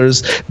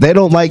sellers, they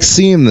don't like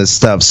seeing this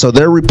stuff, so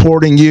they're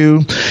reporting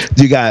you.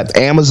 You got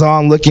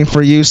Amazon looking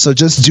for you, so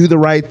just do the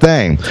right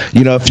thing.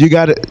 If you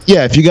got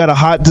a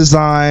hot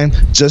design,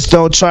 just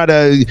don't try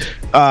to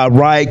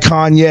write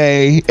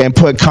Kanye and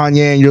put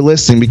Kanye in your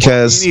listing,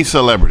 because any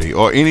celebrity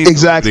or any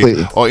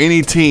exactly or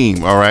any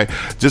team, all right,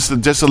 just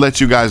to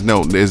let you guys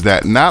know, is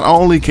that not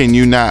only can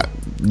you not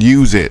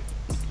use it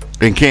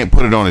and can't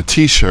put it on a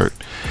t-shirt,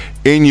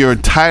 in your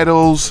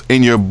titles,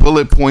 in your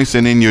bullet points,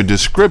 and in your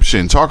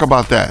description, talk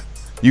about that.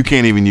 You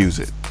can't even use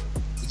it.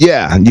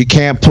 Yeah, you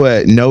can't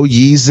put no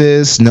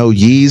Yeezus, no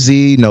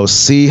Yeezy, no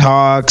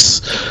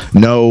Seahawks,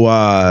 no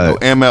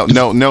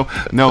ML, no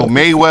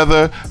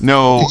Mayweather,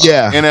 no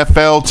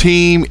NFL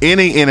team,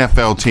 any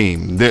NFL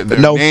team. Their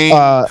no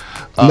name,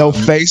 no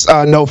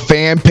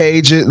fan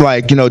pages,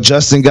 like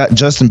Justin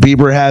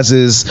Bieber has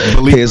his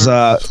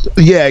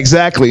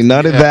exactly,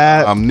 none of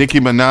that. Nicki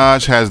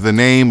Minaj has the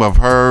name of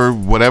her,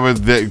 whatever,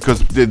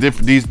 because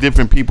these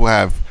different people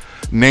have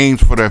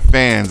names for their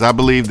fans. I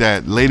believe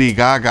that Lady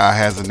Gaga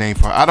has a name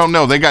for her. I don't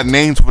know. They got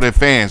names for their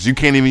fans. You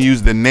can't even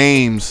use the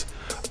names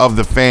of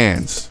the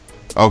fans.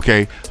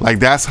 Okay, like,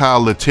 that's how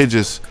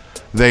litigious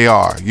they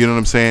are. You know what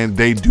I'm saying?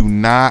 They do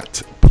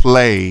not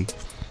play,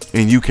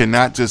 and you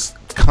cannot just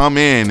come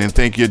in and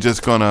think you're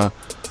just gonna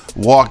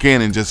walk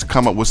in and just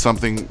come up with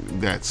something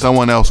that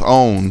someone else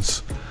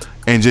owns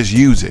and just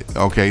use it.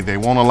 Okay, they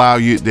won't allow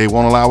you. They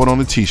won't allow it on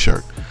a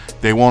t-shirt.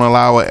 They won't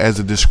allow it as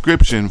a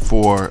description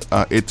for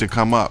it to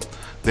come up.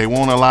 They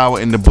won't allow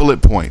it in the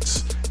bullet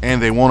points,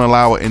 and they won't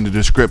allow it in the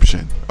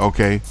description.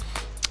 Okay,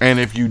 and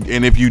if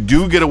you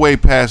do get away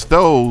past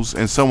those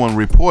and someone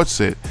reports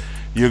it,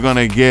 you're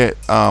gonna get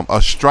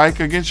a strike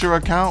against your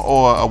account,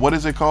 or what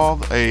is it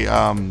called?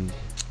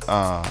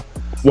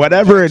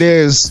 Whatever it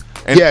is.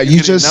 And you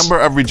just number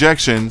of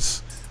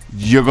rejections.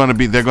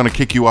 they're gonna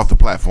kick you off the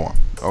platform.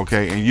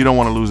 Okay, and you don't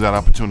want to lose that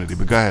opportunity.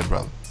 But go ahead,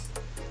 brother.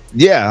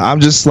 Yeah, I'm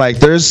just like,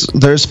 there's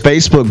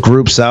Facebook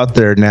groups out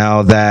there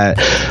now that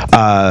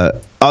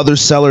other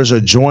sellers are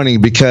joining,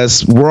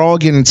 because we're all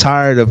getting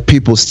tired of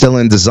people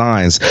stealing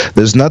designs.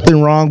 There's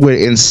nothing wrong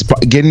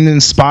with getting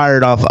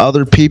inspired off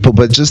other people,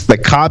 but just the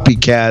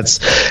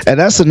copycats. And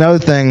that's another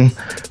thing.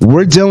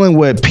 We're dealing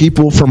with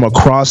people from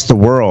across the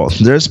world.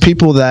 There's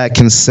people that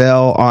can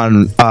sell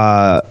on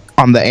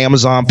the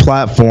Amazon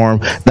platform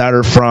that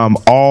are from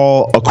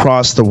all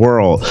across the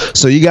world.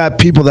 So you got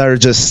people that are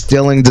just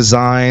stealing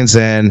designs,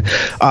 and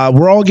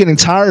we're all getting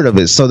tired of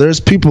it. So there's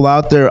people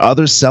out there,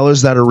 other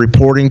sellers that are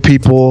reporting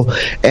people,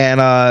 and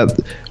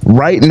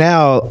right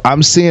now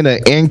I'm seeing an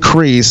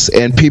increase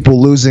in people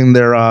losing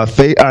their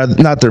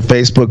not their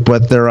Facebook,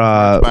 but their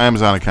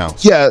Amazon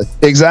accounts. Yeah,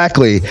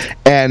 exactly.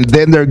 And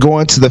then they're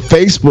going to the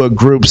Facebook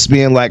groups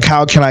being like,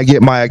 how can I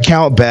get my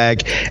account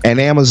back?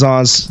 And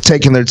Amazon's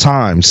taking their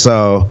time.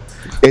 So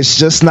it's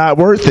just not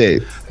worth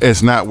it.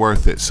 It's not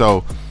worth it.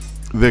 So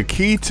the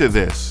key to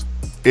this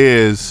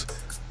is,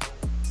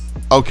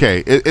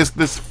 okay, it's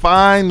this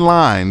fine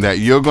line that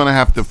you're going to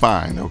have to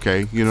find,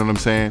 okay? You know what I'm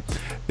saying?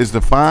 It's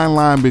the fine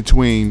line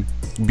between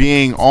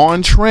being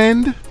on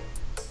trend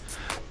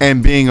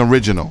and being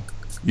original.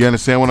 You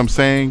understand what I'm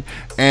saying?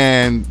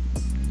 And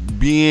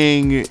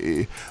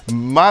being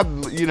my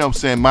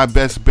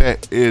best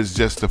bet is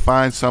just to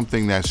find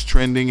something that's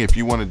trending. If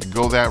you wanted to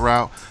go that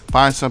route,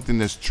 find something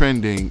that's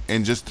trending,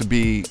 and just to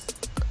be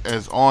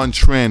as on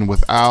trend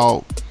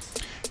without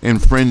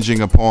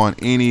infringing upon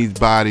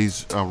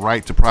anybody's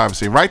right to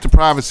privacy. Right to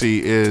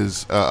privacy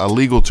is a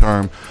legal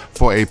term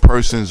for a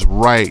person's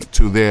right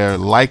to their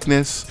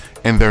likeness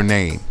and their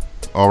name.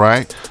 All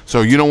right,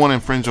 so you don't want to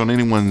infringe on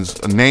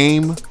anyone's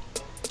name,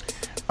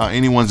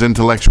 anyone's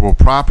intellectual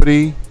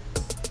property,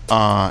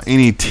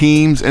 any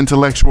team's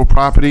intellectual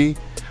property,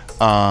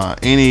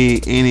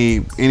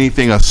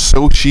 anything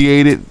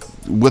associated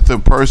with a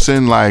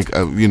person, like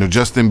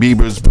Justin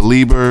Bieber's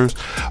Believers,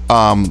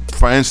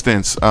 for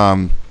instance,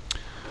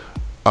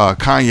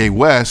 Kanye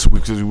West,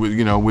 because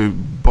we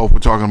both were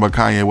talking about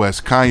Kanye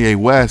West. Kanye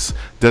West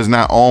does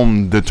not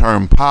own the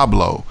term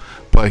Pablo,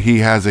 but he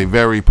has a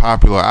very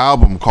popular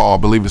album called,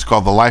 I believe it's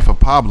called The Life of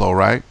Pablo,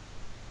 right?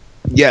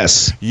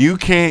 Yes. You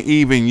can't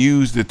even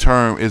use the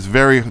term. It's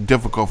very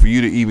difficult for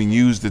you to even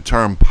use the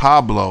term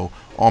Pablo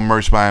on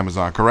Merch by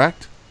Amazon,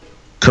 correct?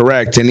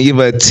 Correct. And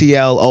even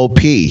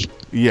TLOP.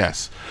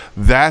 Yes.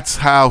 That's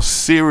how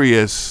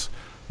serious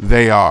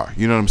they are.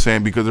 You know what I'm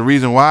saying? Because the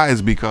reason why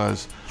is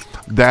because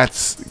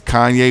that's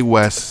Kanye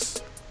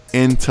West's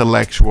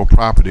intellectual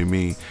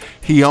property.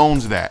 He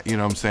owns that. You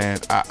know what I'm saying?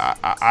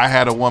 I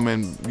had a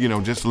woman,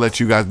 just to let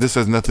you guys, this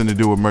has nothing to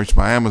do with Merch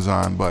by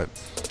Amazon, but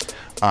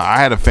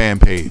I had a fan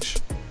page,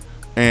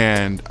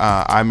 and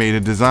I made a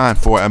design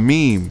for a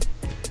meme,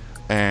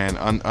 and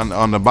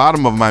on the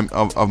bottom of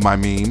my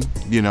meme,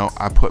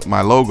 I put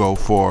my logo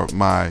for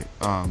my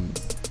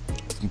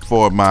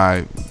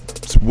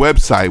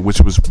website,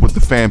 which was what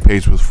the fan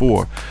page was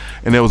for.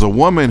 And there was a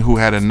woman who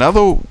had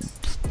another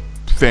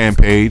fan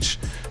page.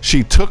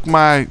 She took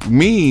my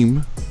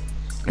meme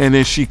and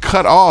then she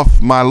cut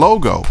off my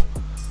logo.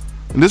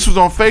 And this was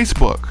on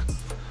Facebook.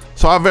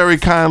 So I very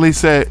kindly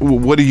said,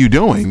 what are you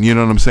doing? You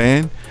know what I'm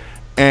saying?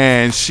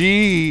 And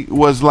she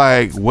was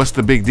like, what's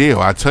the big deal?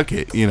 I took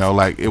it,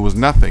 like it was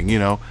nothing,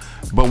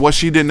 But what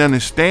she didn't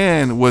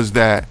understand was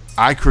that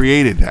I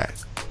created that.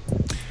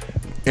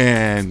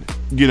 And,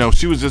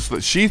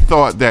 she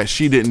thought that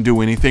she didn't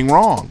do anything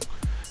wrong.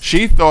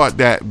 She thought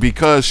that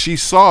because she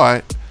saw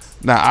it,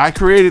 now I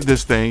created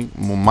this thing,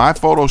 my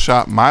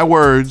Photoshop, my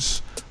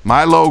words,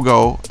 my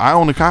logo, I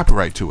own the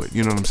copyright to it.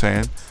 You know what I'm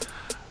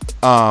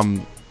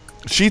saying?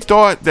 She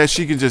thought that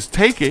she could just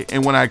take it,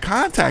 and when I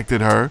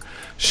contacted her,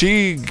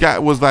 she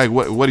was like,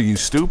 "What are you,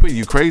 stupid?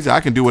 You crazy?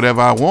 I can do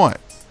whatever I want."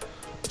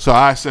 So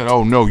I said,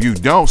 "Oh no, you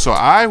don't." So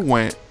I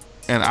went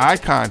and I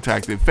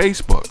contacted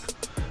Facebook,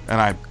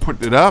 and I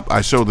put it up.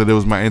 I showed that it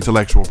was my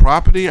intellectual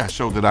property. I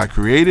showed that I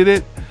created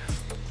it,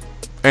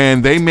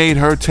 and they made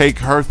her take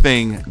her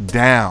thing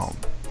down.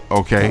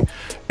 Okay,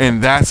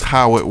 and that's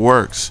how it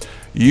works.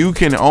 You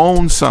can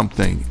own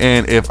something,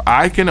 and if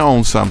I can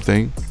own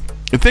something.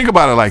 And think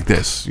about it like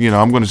this,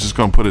 I'm just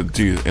going to put it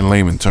to you in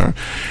layman terms.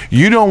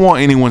 You don't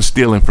want anyone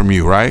stealing from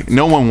you, right?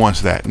 No one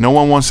wants that. No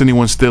one wants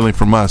anyone stealing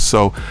from us.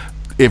 So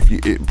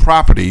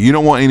property, you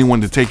don't want anyone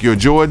to take your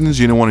Jordans.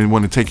 You don't want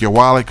anyone to take your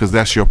wallet, because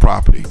that's your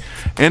property.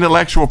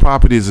 Intellectual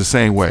property is the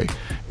same way.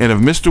 And if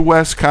Mr.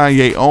 West,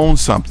 Kanye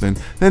owns something,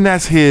 then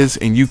that's his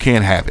and you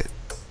can't have it.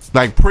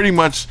 Like, pretty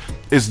much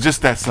it's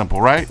just that simple,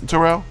 right,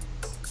 Terrell?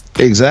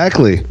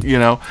 Exactly.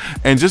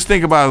 And just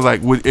think about it,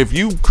 like, if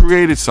you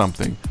created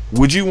something,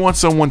 would you want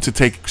someone to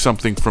take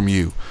something from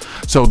you?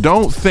 So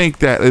don't think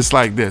that it's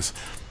like this.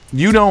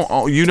 You don't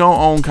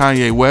own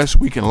Kanye West.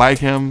 We can like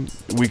him,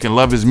 we can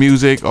love his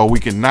music, or we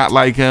can not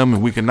like him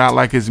and we can not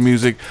like his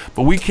music,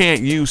 but we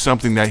can't use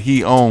something that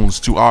he owns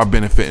to our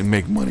benefit and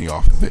make money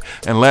off of it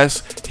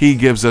unless he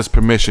gives us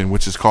permission,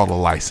 which is called a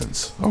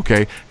license.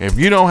 Okay? If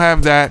you don't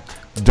have that,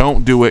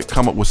 Don't do it.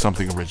 Come up with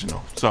something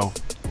original. So,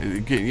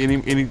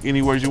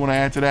 any words you want to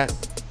add to that?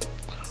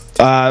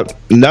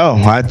 No,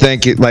 I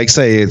think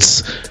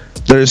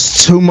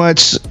there's too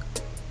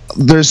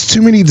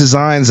many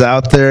designs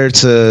out there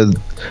to.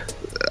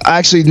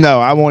 Actually,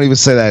 no, I won't even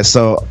say that.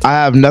 So I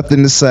have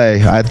nothing to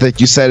say. I think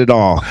you said it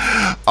all.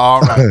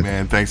 All right,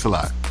 man. Thanks a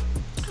lot.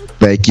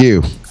 Thank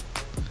you.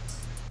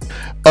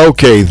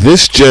 Okay,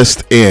 this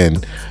just in.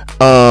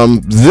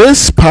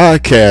 This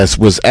podcast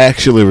was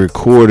actually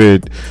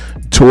recorded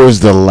towards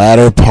the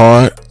latter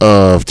part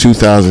of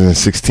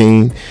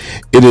 2016.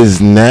 It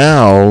is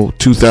now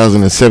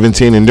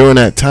 2017, and during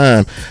that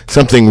time,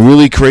 something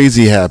really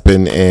crazy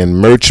happened, and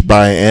Merch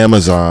by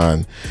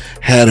Amazon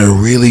had a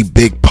really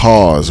big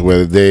pause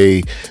where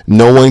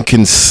no one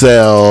can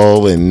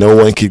sell and no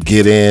one could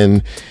get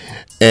in,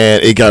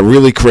 and it got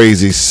really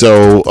crazy.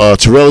 So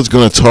Terrell is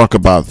going to talk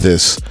about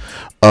this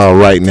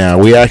right now.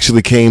 We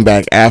actually came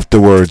back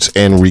afterwards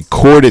and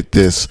recorded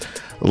this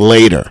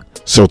later.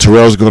 So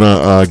Terrell's going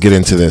to get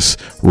into this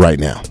right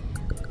now.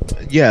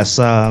 Yes,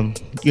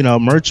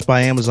 Merch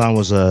by Amazon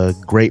was a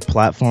great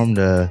platform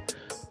to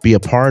be a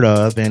part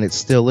of, and it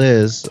still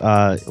is.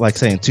 Like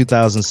say in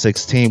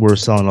 2016, we were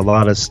selling a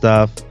lot of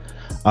stuff.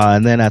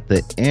 And then at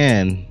the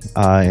end,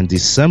 in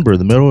December,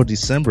 the middle of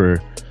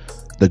December,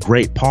 the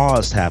great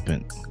pause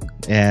happened.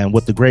 And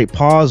what the great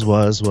pause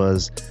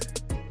was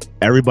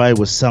everybody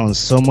was selling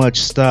so much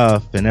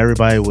stuff, and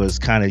everybody was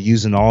kind of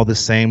using all the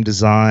same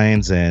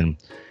designs, and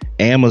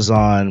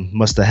Amazon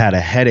must have had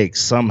a headache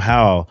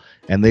somehow,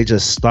 and they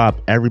just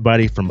stopped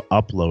everybody from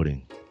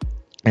uploading.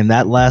 And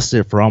that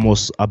lasted for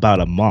almost about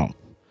a month.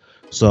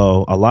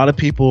 So a lot of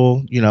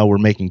people, were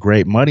making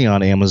great money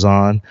on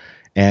Amazon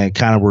and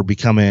kind of were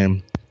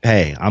becoming,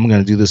 hey, I'm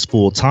going to do this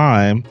full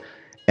time.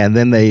 And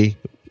then they,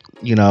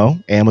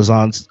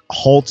 Amazon's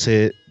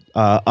halted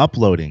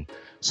uploading.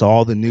 So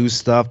all the new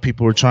stuff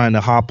people were trying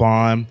to hop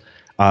on,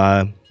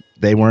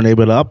 they weren't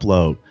able to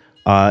upload.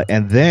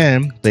 And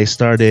then they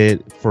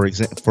started,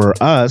 for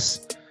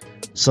us,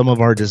 some of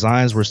our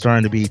designs were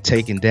starting to be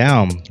taken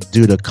down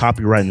due to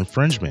copyright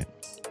infringement.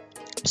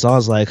 So I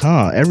was like,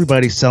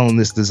 everybody's selling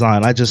this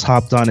design. I just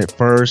hopped on it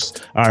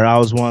first. All right, I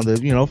was one of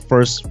the,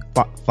 first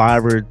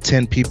 5 or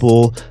 10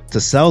 people to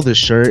sell this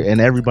shirt,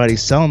 and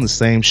everybody's selling the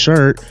same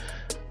shirt.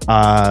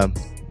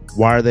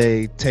 Why are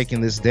they taking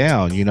this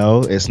down?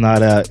 It's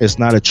not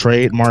a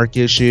trademark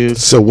issue.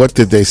 So what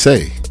did they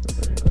say?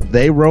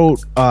 They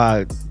wrote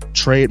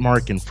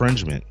trademark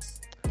infringement,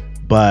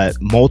 but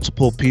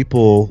multiple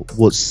people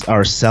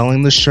are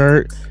selling the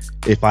shirt.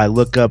 If I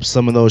look up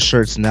some of those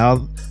shirts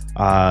now,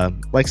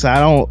 like I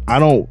said,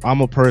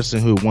 I'm a person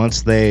who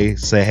once they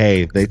say,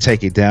 hey, they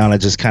take it down, I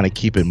just kind of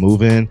keep it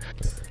moving.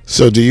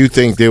 So do you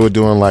think they were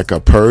doing like a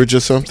purge or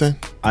something?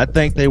 I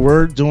think they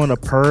were doing a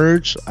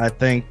purge. I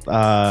think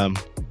the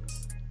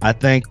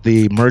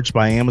Merch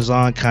by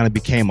Amazon kind of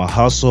became a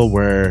hustle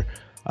where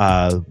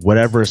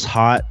whatever's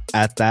hot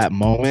at that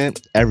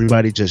moment,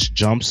 everybody just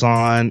jumps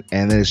on,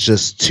 and it's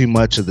just too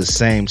much of the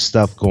same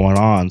stuff going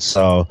on.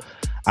 So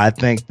I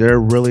think they're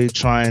really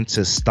trying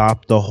to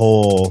stop the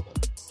whole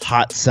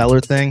hot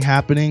seller thing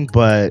happening,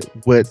 but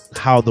with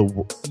how the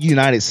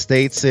United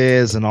States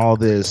is and all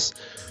this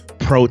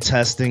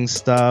protesting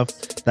stuff,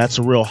 that's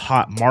a real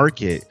hot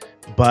market.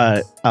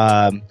 But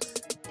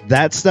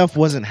that stuff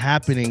wasn't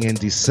happening in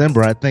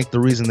December. I think the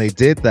reason they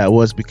did that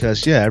was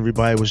because,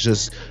 everybody was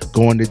just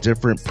going to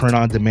different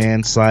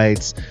print-on-demand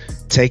sites,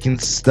 taking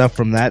stuff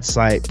from that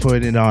site,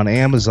 putting it on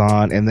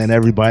Amazon, and then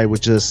everybody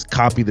would just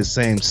copy the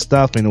same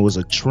stuff, and it was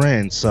a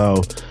trend.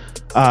 So,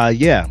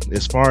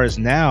 as far as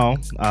now,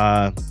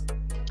 I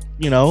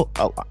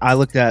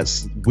looked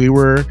at, we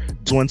were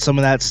doing some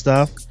of that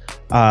stuff,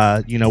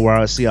 where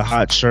I see a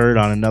hot shirt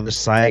on another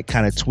site,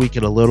 kind of tweak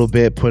it a little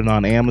bit, put it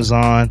on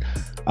Amazon,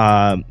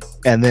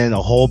 and then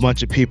a whole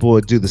bunch of people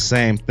would do the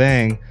same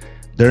thing.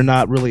 They're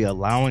not really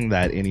allowing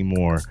that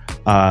anymore.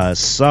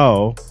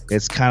 So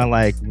it's kind of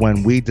like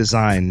when we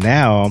design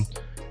now,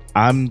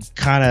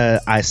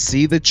 I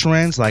see the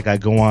trends, like I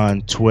go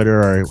on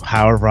Twitter or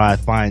however I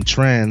find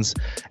trends,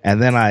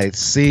 and then I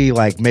see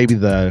like maybe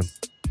the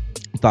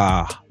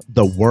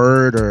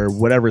word or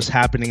whatever's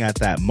happening at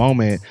that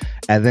moment,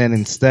 and then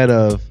instead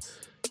of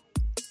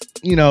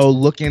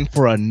looking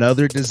for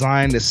another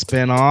design to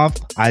spin off,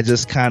 I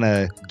just kind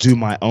of do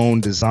my own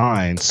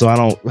design, so I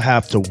don't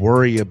have to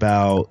worry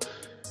about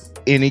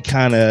any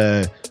kind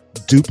of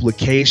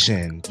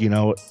duplication,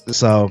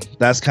 so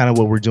that's kind of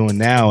what we're doing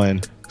now.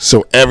 And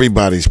so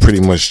everybody's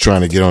pretty much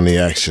trying to get on the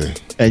action,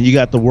 and you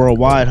got the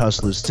worldwide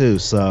hustlers too,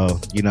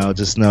 so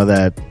just know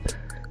that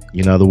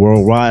the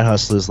worldwide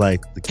hustlers,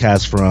 like the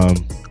cats from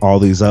all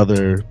these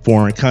other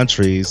foreign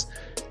countries,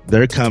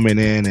 they're coming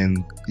in.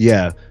 And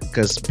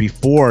because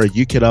before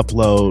you could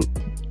upload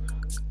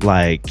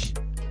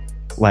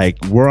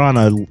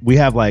we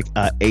have like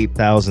a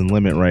 8,000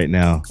 limit right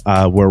now.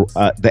 We're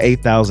the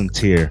 8,000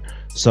 tier.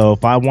 So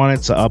if I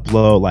wanted to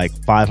upload like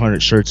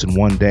 500 shirts in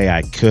one day,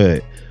 I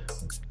could.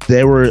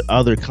 There were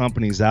other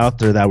companies out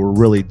there that were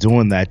really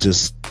doing that,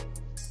 just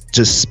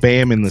just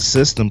spamming the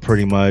system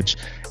pretty much.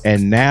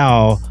 And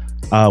now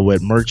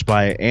with Merch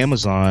by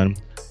Amazon,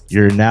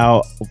 you're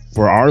now,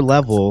 for our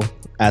level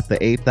at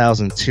the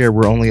 8,000 tier,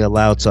 we're only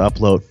allowed to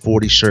upload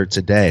 40 shirts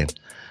a day.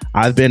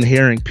 I've been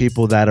hearing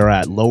people that are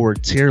at lower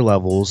tier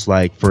levels,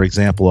 like for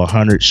example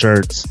 100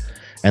 shirts,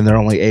 and they're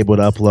only able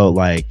to upload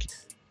like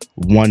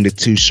 1 to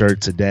 2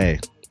 shirts a day.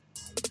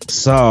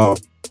 So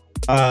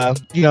I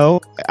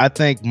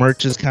think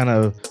merch is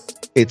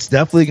it's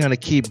definitely going to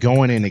keep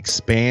going and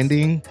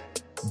expanding,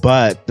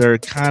 but they're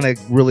kind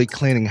of really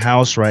cleaning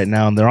house right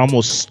now, and they're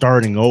almost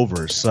starting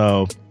over.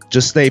 So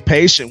just stay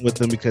patient with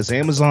them, because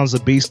Amazon's a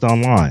beast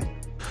online.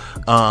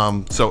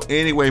 So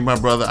anyway, my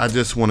brother, I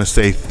just want to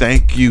say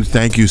thank you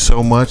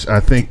so much. I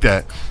think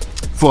that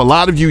for a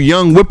lot of you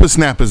young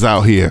whippersnappers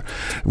out here,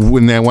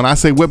 when I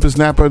say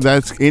whippersnapper,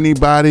 that's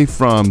anybody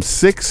from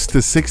 6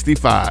 to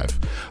 65.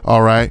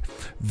 All right,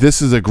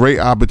 this is a great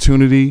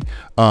opportunity.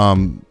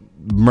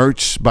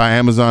 Merch by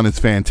Amazon is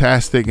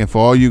fantastic, and for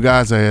all you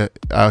guys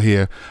out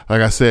here, like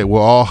I said, we're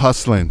all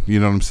hustling, you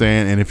know what I'm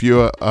saying? And if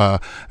you're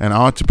an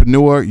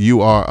entrepreneur,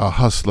 you are a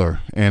hustler,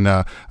 and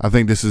I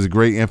think this is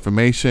great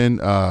information.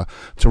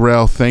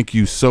 Terrell, thank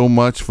you so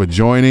much for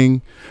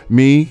joining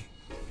me,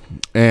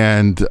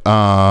 and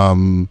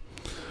I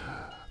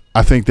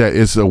think that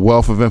it's a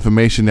wealth of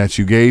information that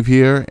you gave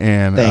here,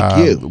 and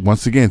thank you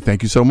once again.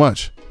 Thank you so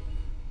much.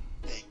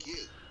 Thank you.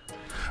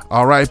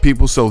 All right,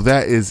 people, so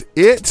that is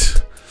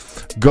it.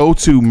 Go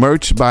to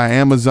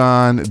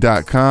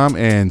merchbyamazon.com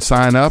and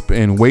sign up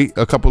and wait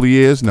a couple of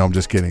years. No, I'm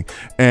just kidding.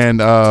 And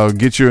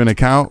get you an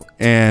account.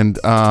 And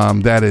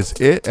that is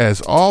it.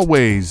 As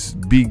always,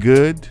 be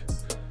good.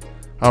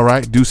 All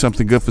right. Do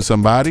something good for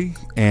somebody.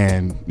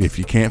 And if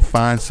you can't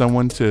find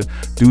someone to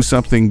do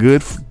something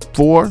good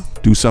for,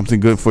 do something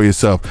good for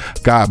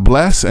yourself. God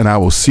bless. And I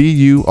will see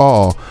you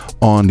all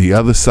on the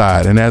other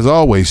side. And as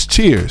always,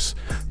 cheers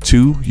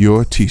to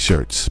your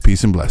t-shirts.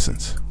 Peace and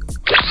blessings.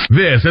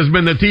 This has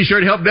been the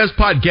T-Shirt Help Desk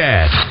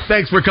Podcast.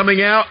 Thanks for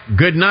coming out.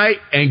 Good night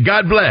and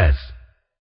God bless.